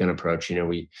shotgun approach.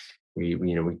 We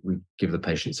give the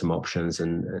patient some options,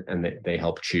 and they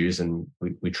help choose, and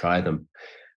we try them.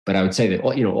 But I would say that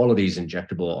all of these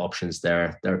injectable options,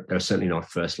 they're certainly not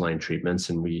first line treatments,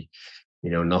 and we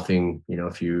nothing,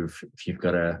 if you've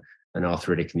got an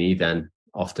arthritic knee, then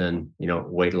often,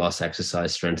 weight loss,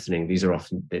 exercise, strengthening, these are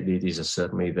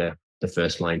certainly the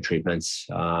first line treatments,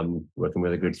 working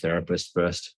with a good therapist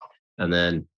first. And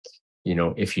then,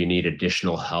 if you need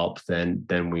additional help,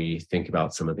 then we think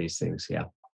about some of these things. Yeah.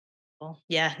 Well,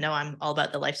 yeah, no, I'm all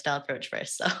about the lifestyle approach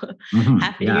first. So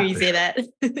happy to Yeah, hear you say that.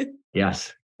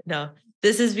 Yes. No,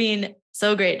 this has been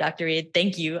so great, Dr. Reed.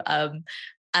 Thank you.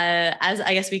 As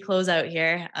I guess we close out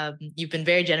here, you've been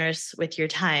very generous with your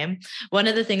time. One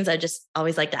of the things I just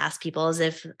always like to ask people is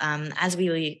if, as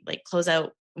we like close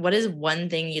out, what is one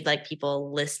thing you'd like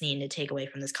people listening to take away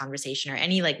from this conversation, or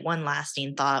any like one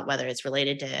lasting thought, whether it's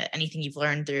related to anything you've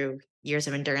learned through years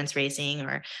of endurance racing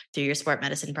or through your sport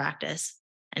medicine practice,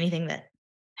 anything that I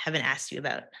haven't asked you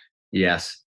about?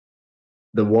 Yes.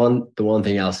 The one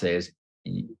thing I'll say is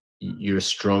you're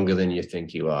stronger than you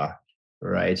think you are,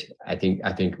 right? I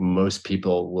think most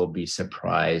people would be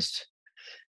surprised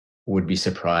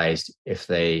if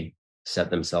they set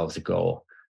themselves a goal,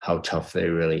 how tough they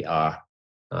really are.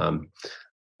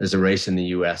 There's a race in the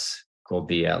US called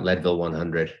the Leadville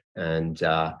 100, and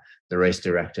the race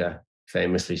director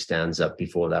famously stands up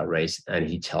before that race and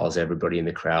he tells everybody in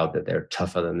the crowd that they're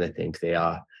tougher than they think they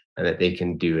are and that they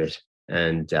can do it.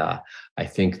 And I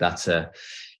think that's a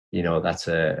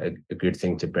good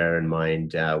thing to bear in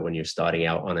mind when you're starting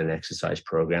out on an exercise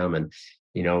program. And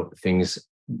things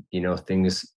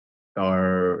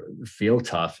feel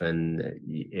tough, and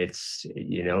it's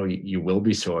you will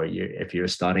be sore. If you're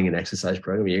starting an exercise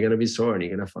program, you're going to be sore and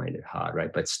you're going to find it hard,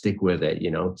 right? But stick with it.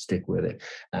 Stick with it.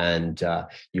 And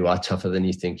you are tougher than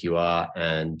you think you are.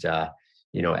 And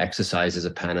exercise is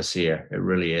a panacea. It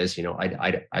really is.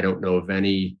 I don't know of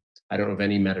any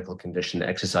medical condition that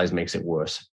exercise makes it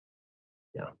worse.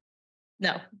 Yeah.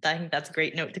 No, I think that's a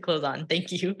great note to close on.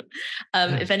 Thank you.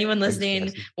 If anyone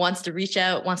listening wants to reach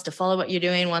out, wants to follow what you're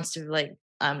doing, wants to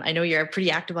I know you're pretty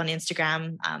active on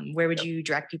Instagram. Where would you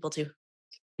direct people to?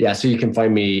 Yeah, so you can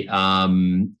find me. You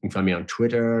can find me on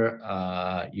Twitter.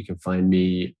 You can find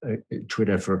me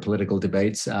Twitter for political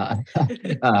debates,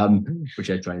 which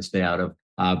I try and stay out of.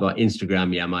 But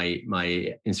Instagram, yeah, my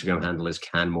Instagram handle is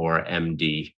Canmore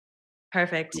MD.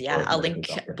 Perfect. Yeah, I'll link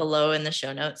below in the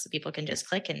show notes so people can just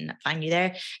click and find you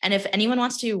there. And if anyone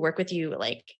wants to work with you,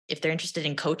 like if they're interested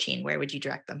in coaching, where would you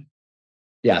direct them?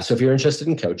 Yeah, so if you're interested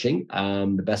in coaching,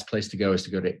 the best place to go is to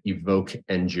go to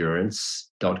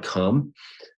evokeendurance.com.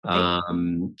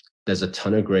 There's a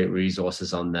ton of great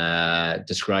resources on there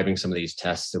describing some of these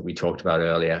tests that we talked about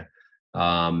earlier.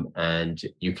 And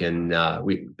you can,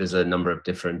 there's a number of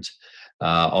different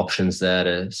options there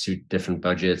to suit different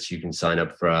budgets. You can sign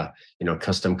up for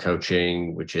custom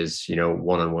coaching, which is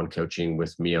one-on-one coaching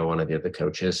with me or one of the other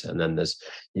coaches, and then there's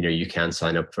you can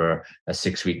sign up for a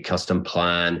 6-week custom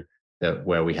plan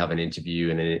where we have an interview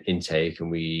and an intake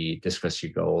and we discuss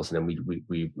your goals, and then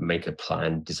we make a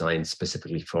plan designed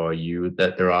specifically for you.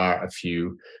 That there are a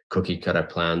few cookie cutter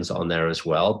plans on there as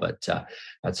well, but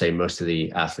I'd say most of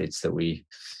the athletes that we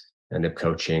end up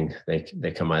coaching, they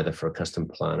come either for a custom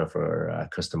plan or for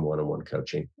custom one-on-one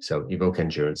coaching. So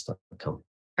evokeendurance.com.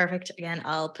 Perfect. Again,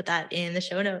 I'll put that in the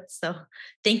show notes. So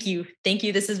thank you.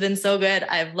 This has been so good.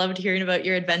 I've loved hearing about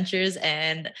your adventures,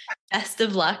 and best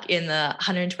of luck in the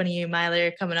 120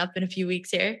 miler coming up in a few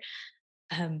weeks here.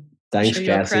 Thanks, sure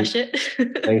Cassie. Crush it.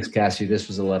 Thanks, Cassie. This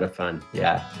was a lot of fun.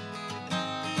 Yeah.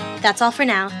 That's all for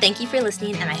now. Thank you for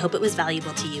listening, and I hope it was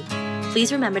valuable to you.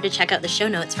 Please remember to check out the show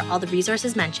notes for all the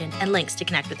resources mentioned and links to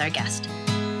connect with our guest.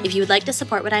 If you would like to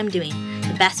support what I'm doing,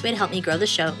 the best way to help me grow the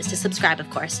show is to subscribe, of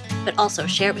course, but also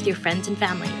share it with your friends and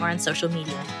family or on social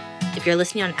media. If you're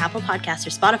listening on Apple Podcasts or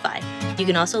Spotify, you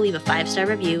can also leave a 5-star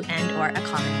review and or a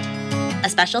comment. A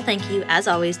special thank you, as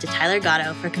always, to Tyler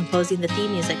Gatto for composing the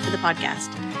theme music for the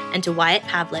podcast, and to Wyatt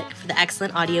Pavlik for the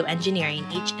excellent audio engineering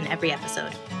each and every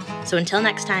episode. So until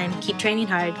next time, keep training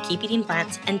hard, keep eating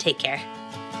plants, and take care.